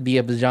not be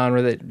a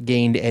genre that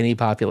gained any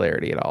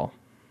popularity at all.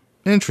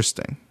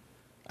 Interesting.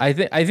 I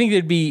think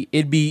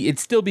it'd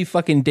still be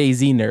fucking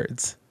DayZ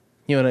nerds.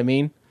 You know what I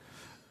mean?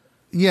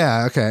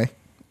 Yeah, okay.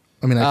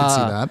 I mean, I could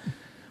see that.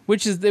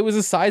 It was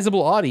a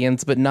sizable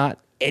audience, but not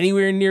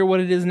anywhere near what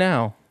it is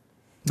now.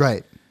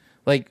 Right.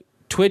 Like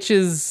Twitch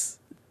is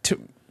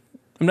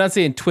I'm not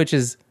saying Twitch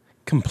is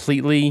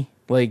completely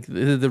like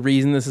the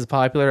reason this is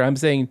popular. I'm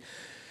saying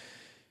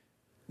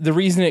the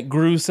reason it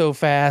grew so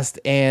fast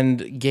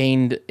and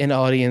gained an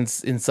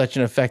audience in such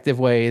an effective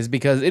way is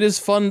because it is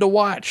fun to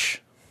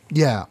watch.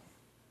 Yeah.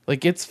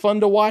 Like, it's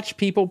fun to watch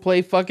people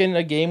play fucking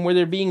a game where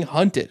they're being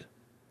hunted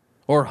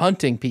or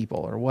hunting people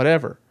or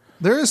whatever.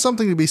 There is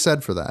something to be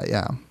said for that,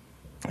 yeah.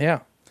 Yeah.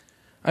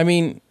 I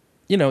mean,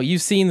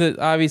 you've seen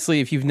obviously,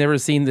 if you've never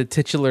seen the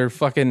titular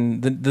fucking,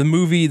 the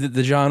movie that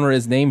the genre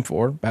is named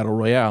for, Battle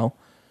Royale,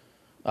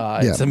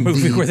 it's a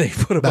movie where they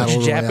put a bunch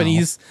of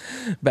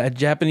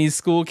Japanese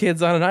school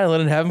kids on an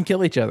island and have them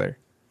kill each other.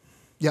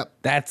 Yep.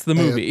 That's the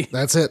movie.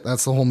 That's it.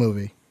 That's the whole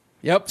movie.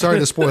 Yep. Sorry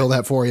to spoil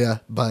that for you,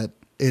 but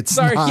it's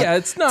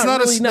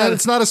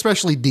not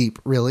especially deep,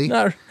 really.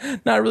 Not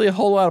really a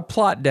whole lot of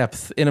plot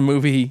depth in a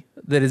movie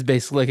that is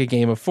basically like a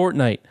game of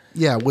Fortnite.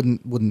 Yeah,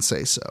 wouldn't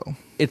say so.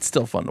 It's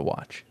still fun to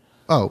watch.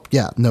 Oh,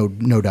 yeah, no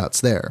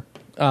doubts there.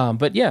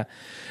 But yeah,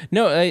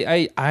 no,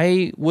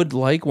 I would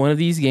like one of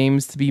these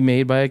games to be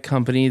made by a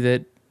company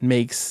that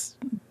makes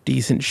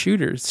decent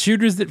shooters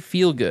that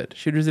feel good,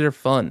 shooters that are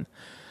fun.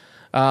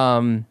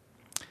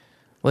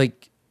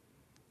 Like,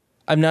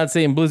 I'm not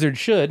saying Blizzard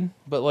should,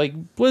 but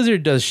like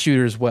Blizzard does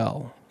shooters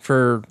well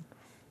for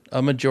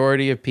a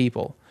majority of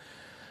people.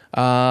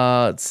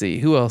 Let's see,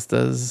 who else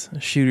does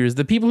shooters?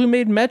 The people who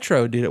made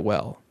Metro did it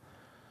well.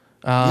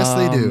 Yes,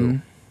 they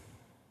do.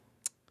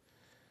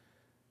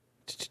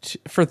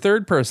 For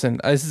third person,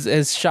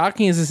 as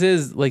shocking as this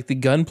is, like the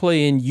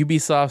gunplay in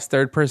Ubisoft's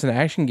third person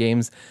action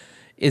games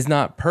is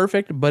not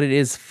perfect, but it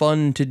is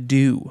fun to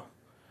do.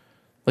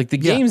 Like the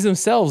games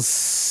themselves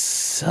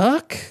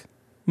suck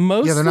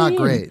mostly. Yeah, they're not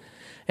great.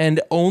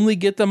 And only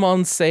get them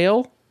on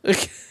sale.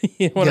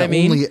 You know what I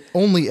mean?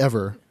 Only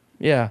ever.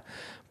 Yeah.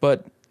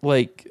 But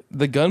like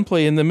the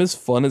gunplay in them is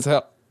fun as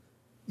hell.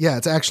 Yeah,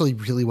 it's actually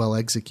really well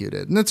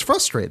executed. And it's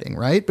frustrating,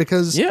 right?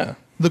 Because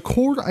the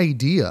core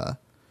idea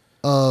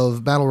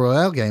of Battle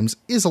Royale games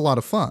is a lot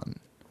of fun.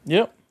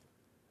 Yep.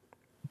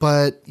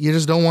 But you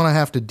just don't want to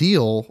have to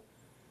deal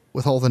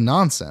with all the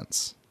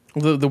nonsense.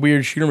 The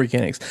weird shooter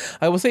mechanics.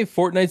 I will say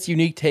Fortnite's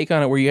unique take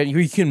on it where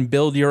you can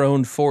build your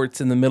own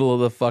forts in the middle of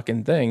the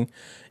fucking thing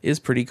is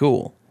pretty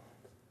cool.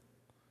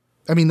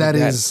 I mean, that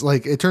is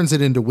like, it turns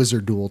it into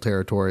Wizard Duel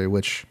territory,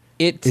 which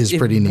is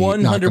pretty neat.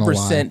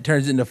 100%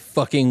 turns into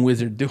fucking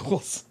Wizard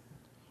Duels.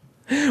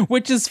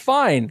 Which is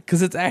fine,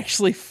 because it's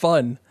actually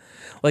fun.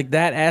 Like,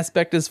 that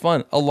aspect is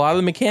fun. A lot of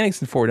the mechanics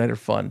in Fortnite are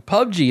fun.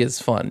 PUBG is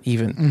fun,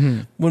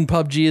 even when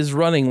PUBG is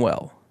running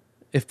well.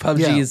 If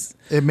PUBG's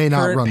it may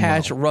not current run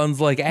patch well.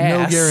 runs like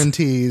ass. No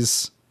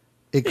guarantees.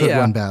 It could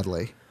run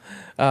badly.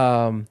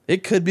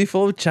 It could be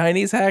full of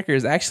Chinese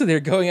hackers. Actually, they're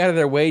going out of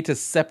their way to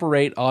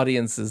separate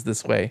audiences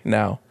this way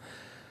now.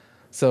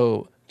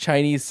 So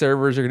Chinese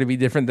servers are going to be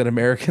different than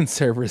American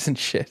servers and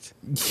shit.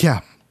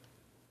 Yeah.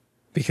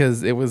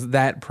 Because it was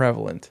that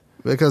prevalent.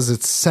 Because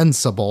it's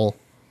sensible.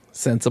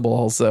 Sensible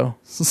also.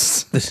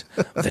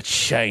 The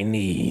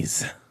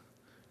Chinese.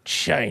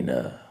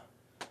 China.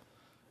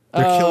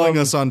 They're killing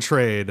us on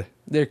trade.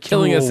 They're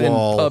killing us in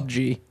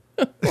PUBG.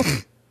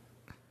 That's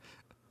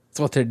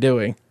what they're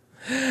doing.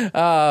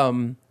 But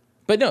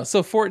no,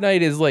 so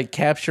Fortnite is like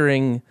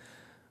capturing,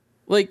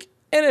 like,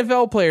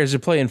 NFL players are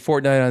playing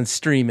Fortnite on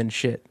stream and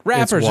shit.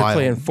 Rappers are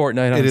playing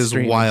Fortnite on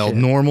stream. It is wild.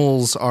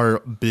 Normals are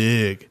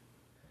big.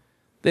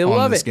 They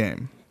love this it.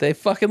 Game. They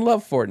fucking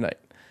love Fortnite.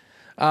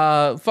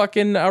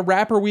 Fucking a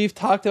rapper we've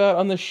talked about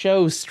on the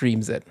show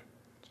streams it.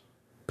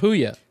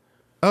 Puya.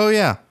 Oh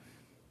yeah.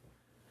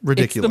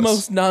 Ridiculous. It's the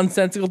most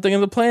nonsensical thing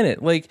on the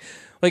planet. Like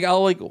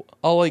I'll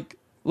look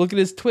at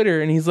his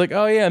Twitter and he's like,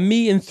 "Oh yeah,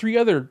 me and 3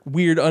 other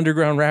weird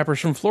underground rappers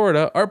from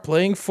Florida are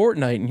playing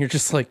Fortnite," and you're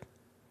just like,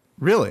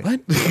 "Really?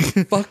 What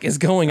the fuck is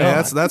going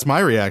on?" That's my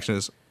reaction.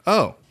 Is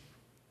all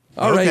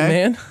right,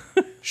 man.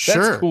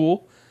 Sure, that's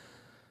cool.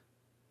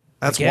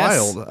 That's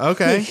wild.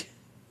 Okay,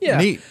 yeah,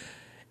 neat.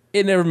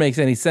 It never makes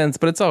any sense,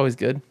 but it's always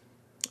good.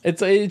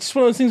 It's just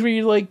one of those things where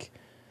you're like,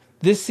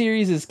 this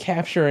series is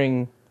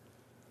capturing,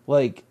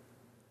 like,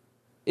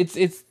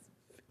 it's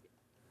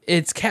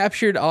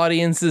captured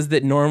audiences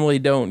that normally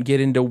don't get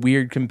into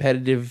weird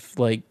competitive,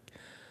 like,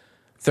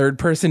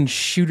 third-person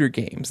shooter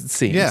games, it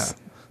seems. Yeah.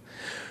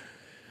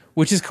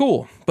 Which is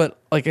cool. But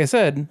like I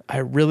said, I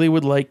really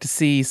would like to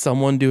see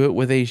someone do it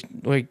with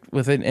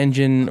an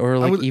engine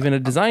or even a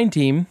design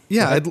team.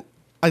 Yeah,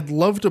 I'd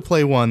love to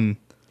play one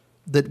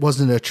that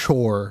wasn't a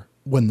chore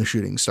when the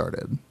shooting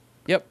started.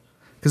 Yep.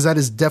 Because that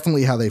is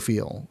definitely how they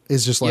feel.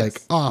 It's just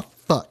like, oh,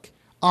 fuck.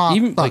 Oh,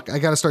 fuck. Like, I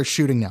got to start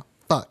shooting now.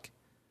 Fuck.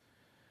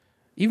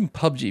 Even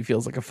PUBG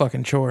feels like a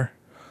fucking chore.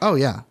 Oh,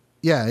 yeah.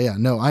 Yeah.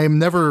 No, I'm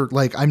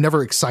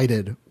never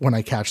excited when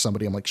I catch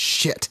somebody. I'm like,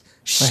 shit.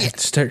 I have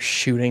to start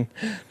shooting.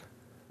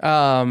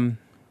 But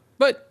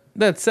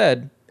that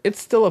said, it's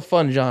still a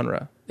fun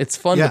genre. It's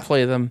fun to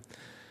play them.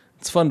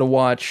 It's fun to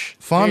watch.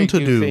 Fun to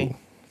do.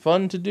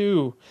 Fun to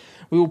do.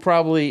 We will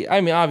probably,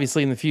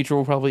 obviously in the future,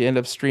 we'll probably end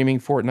up streaming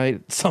Fortnite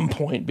at some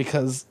point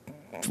because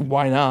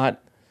why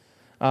not?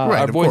 Right,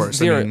 our boys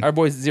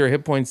Zero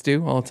Hit Points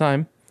do all the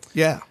time.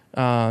 Yeah.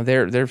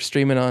 They're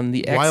streaming on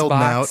the Wild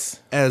Xbox. Out,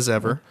 as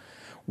ever.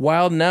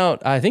 Wild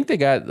Out. I think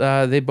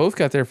they both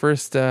got their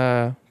first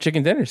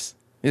chicken dinners.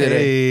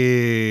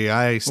 Hey,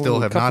 I still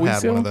have not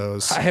had one of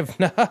those. I have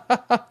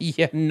not.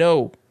 Yeah,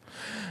 no.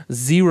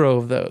 0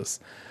 of those.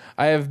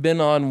 I have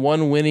been on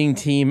one winning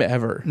team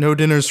ever. No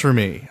dinners for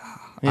me.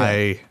 Yeah.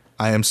 I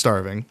am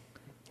starving.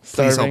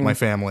 Please help my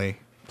family.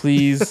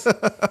 Please.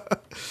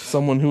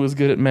 Someone who is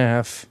good at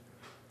math.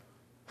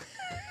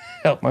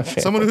 Help my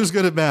family. Someone who's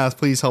good at math,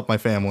 please help my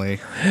family.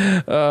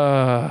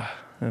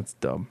 That's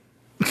dumb.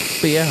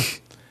 But yeah.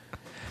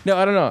 No,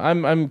 I don't know.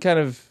 I'm kind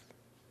of...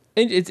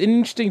 It's an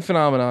interesting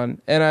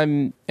phenomenon,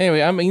 and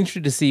I'm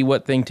interested to see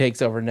what thing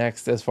takes over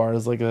next as far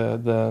as like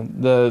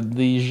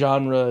the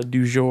genre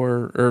du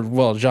jour,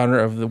 or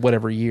genre of the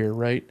whatever year,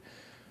 right?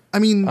 I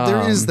mean,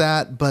 there is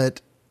that,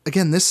 but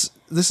again, this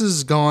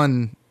has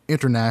gone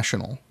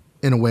international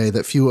in a way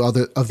that few of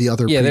the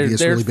other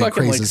previous really big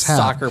crazes have.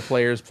 Soccer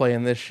players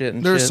playing this shit,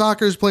 and there are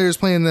soccer players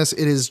playing this.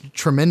 It is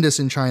tremendous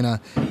in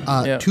China,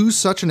 to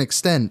such an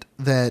extent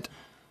that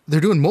they're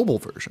doing mobile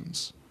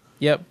versions.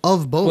 Yep.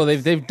 Of both. Well,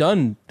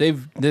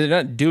 they're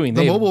not doing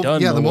the mobile.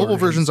 Yeah, the mobile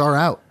versions are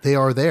out. They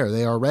are there.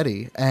 They are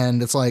ready.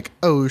 And it's like,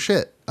 oh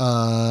shit.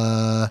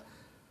 What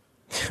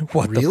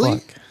really? The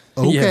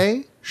fuck?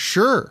 Okay,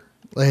 sure.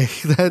 Like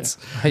that's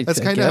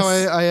kind of how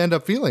I end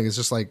up feeling. It's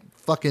just like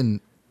fucking.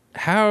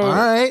 How? All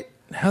right.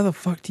 How the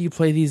fuck do you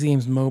play these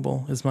games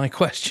mobile? Is my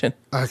question.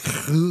 I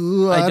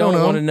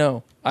don't want to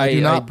know. I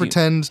do not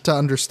pretend to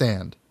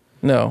understand.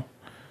 No.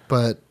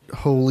 But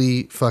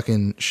holy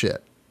fucking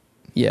shit.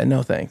 Yeah,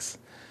 no thanks.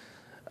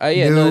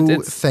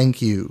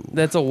 Thank you.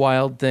 That's a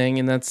wild thing,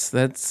 and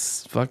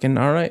that's fucking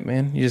all right,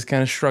 man. You just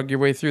kind of shrug your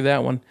way through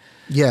that one.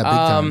 Yeah, big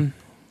time.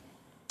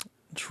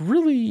 It's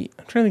really...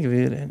 I'm trying to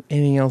think of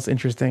anything else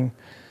interesting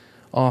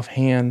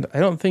offhand. I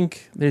don't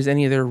think there's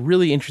any other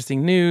really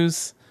interesting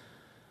news.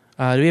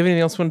 Do we have anything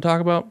else we want to talk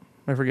about?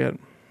 I forget.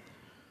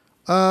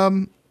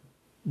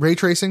 Ray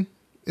tracing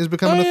is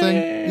becoming a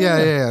thing.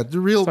 Yeah. The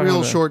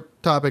real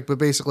short topic, but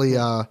basically...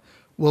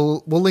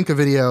 We'll link a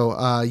video.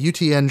 UT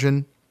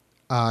Engine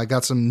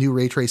got some new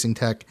ray tracing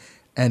tech,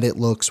 and it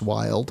looks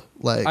wild.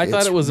 Like I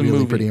thought it was really a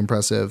movie. Pretty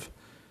impressive.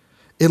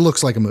 It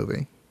looks like a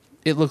movie.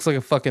 It looks like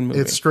a fucking movie.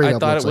 It straight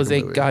up. I thought looks it was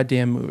like a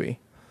goddamn movie.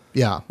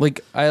 Yeah.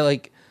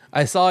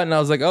 I saw it and I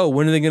was like, oh,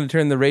 when are they going to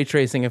turn the ray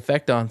tracing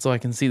effect on so I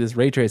can see this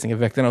ray tracing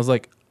effect? And I was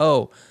like,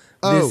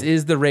 this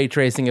is the ray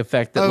tracing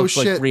effect that looks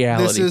like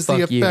reality. This is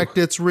the effect.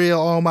 It's real.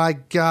 Oh my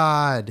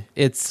god.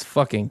 It's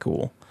fucking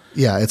cool.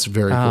 Yeah, it's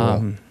very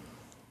cool.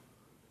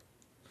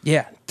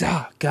 Yeah.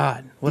 Oh,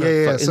 God.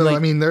 So, I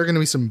mean, there are going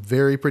to be some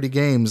very pretty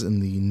games in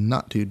the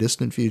not too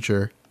distant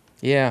future.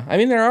 Yeah. I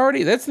mean, there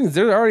already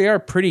are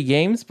pretty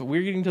games, but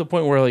we're getting to the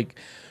point where, like,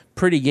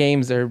 pretty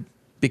games are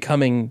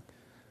becoming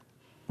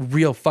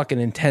real fucking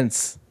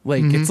intense.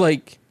 Like, it's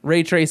like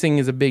ray tracing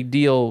is a big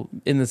deal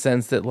in the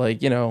sense that,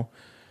 like, you know,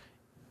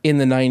 in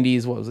the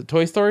 90s, what was it?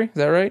 Toy Story? Is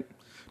that right?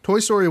 Toy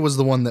Story was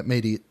the one that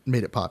made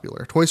it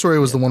popular. Toy Story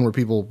was the one where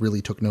people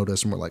really took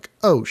notice and were like,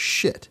 oh,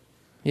 shit.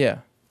 Yeah.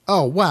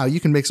 Oh, wow,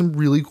 you can make some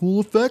really cool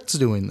effects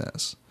doing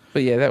this.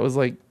 But yeah, that was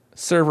like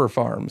server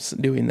farms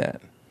doing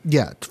that.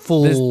 Yeah,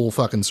 full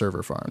fucking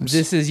server farms.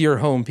 This is your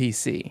home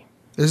PC.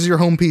 This is your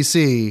home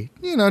PC.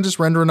 You know, just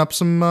rendering up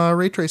some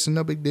ray tracing.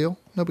 No big deal.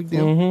 No big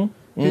deal.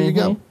 Here you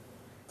go.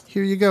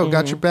 Here you go.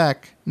 Got your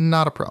back.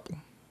 Not a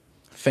problem.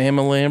 Fam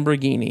a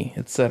Lamborghini,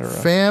 etc.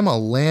 Fam a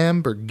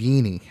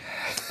Lamborghini.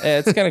 Yeah,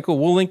 it's kind of cool.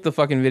 We'll link the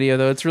fucking video,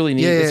 though. It's really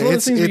neat. Yeah, it's one of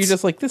those things where you're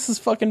just like, this is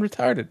fucking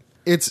retarded.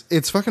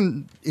 It's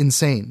fucking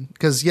insane.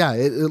 Because, yeah,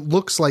 it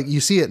looks like you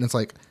see it and it's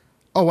like,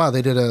 oh, wow,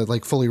 they did a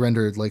like fully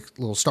rendered like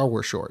little Star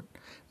Wars short.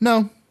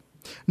 No,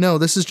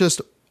 this is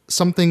just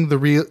something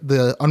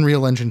the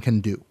Unreal Engine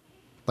can do.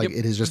 Like,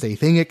 it is just a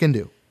thing it can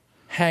do.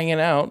 Hanging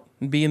out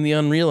and being the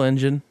Unreal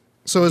Engine.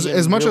 So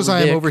as much as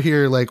I am over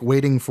here, like,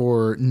 waiting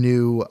for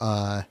new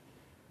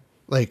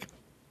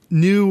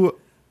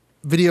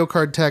video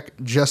card tech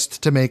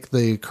just to make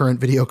the current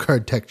video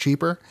card tech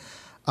cheaper,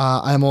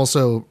 I'm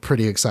also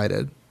pretty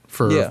excited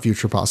for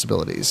future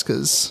possibilities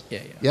because,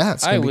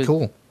 it's going to be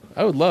cool.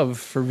 I would love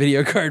for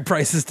video card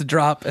prices to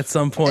drop at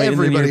some point.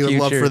 Everybody in the near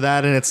would future. love for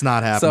that, and it's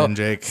not happening,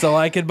 Jake. So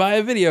I could buy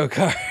a video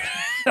card.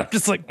 I'm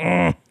just like,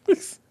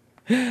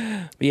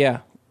 yeah,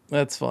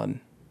 that's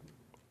fun.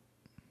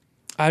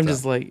 I'm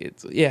just like,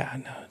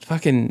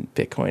 fucking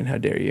Bitcoin. How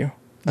dare you?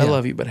 I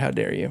love you, but how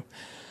dare you?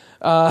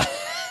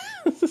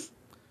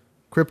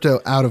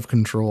 Crypto out of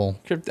control.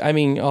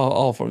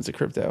 All forms of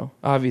crypto.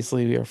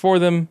 Obviously, we are for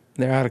them.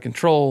 They're out of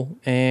control.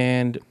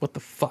 And what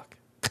the fuck?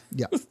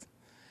 Yeah.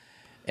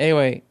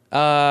 Anyway,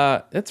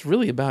 that's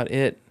really about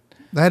it.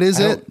 That is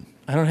it.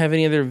 I don't have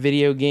any other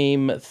video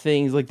game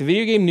things. Like, the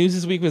video game news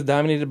this week was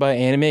dominated by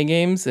anime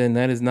games, and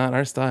that is not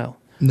our style.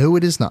 No,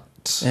 it is not.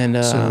 And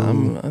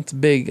that's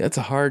big. That's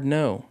a hard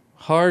no.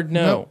 Hard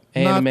no. Nope,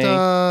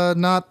 anime.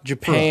 Not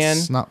Japan.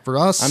 For us. Not for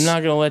us. I'm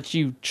not going to let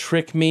you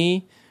trick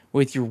me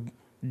with your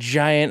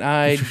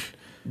giant-eyed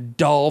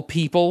doll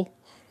people.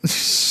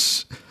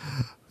 This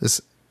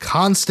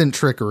constant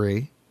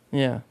trickery.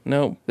 Yeah.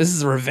 No. This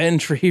is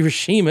revenge for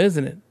Hiroshima,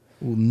 isn't it?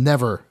 We'll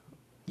never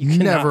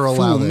allow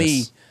allow this.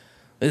 Me.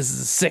 This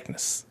is a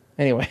sickness.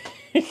 Anyway,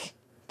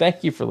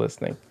 thank you for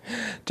listening.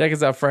 Check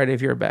us out Friday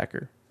if you're a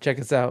backer. Check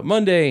us out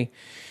Monday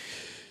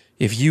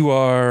if you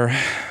are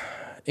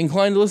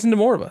inclined to listen to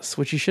more of us,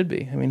 which you should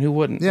be. I mean, who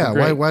wouldn't?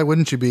 Yeah, why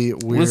wouldn't you be?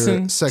 We're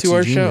Listen sexy to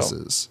our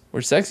geniuses. show.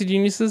 We're sexy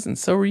geniuses, and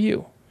so are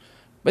you.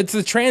 But it's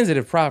the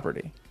transitive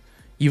property.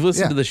 You've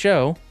listened to the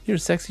show. You're a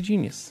sexy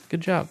genius.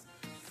 Good job.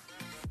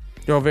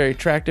 You're all very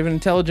attractive and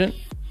intelligent.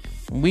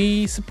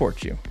 We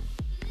support you.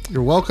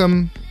 You're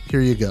welcome.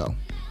 Here you go.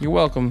 You're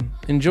welcome.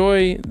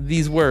 Enjoy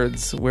these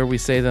words where we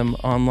say them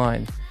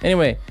online.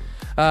 Anyway,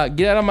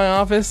 get out of my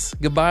office.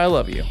 Goodbye. I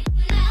love you.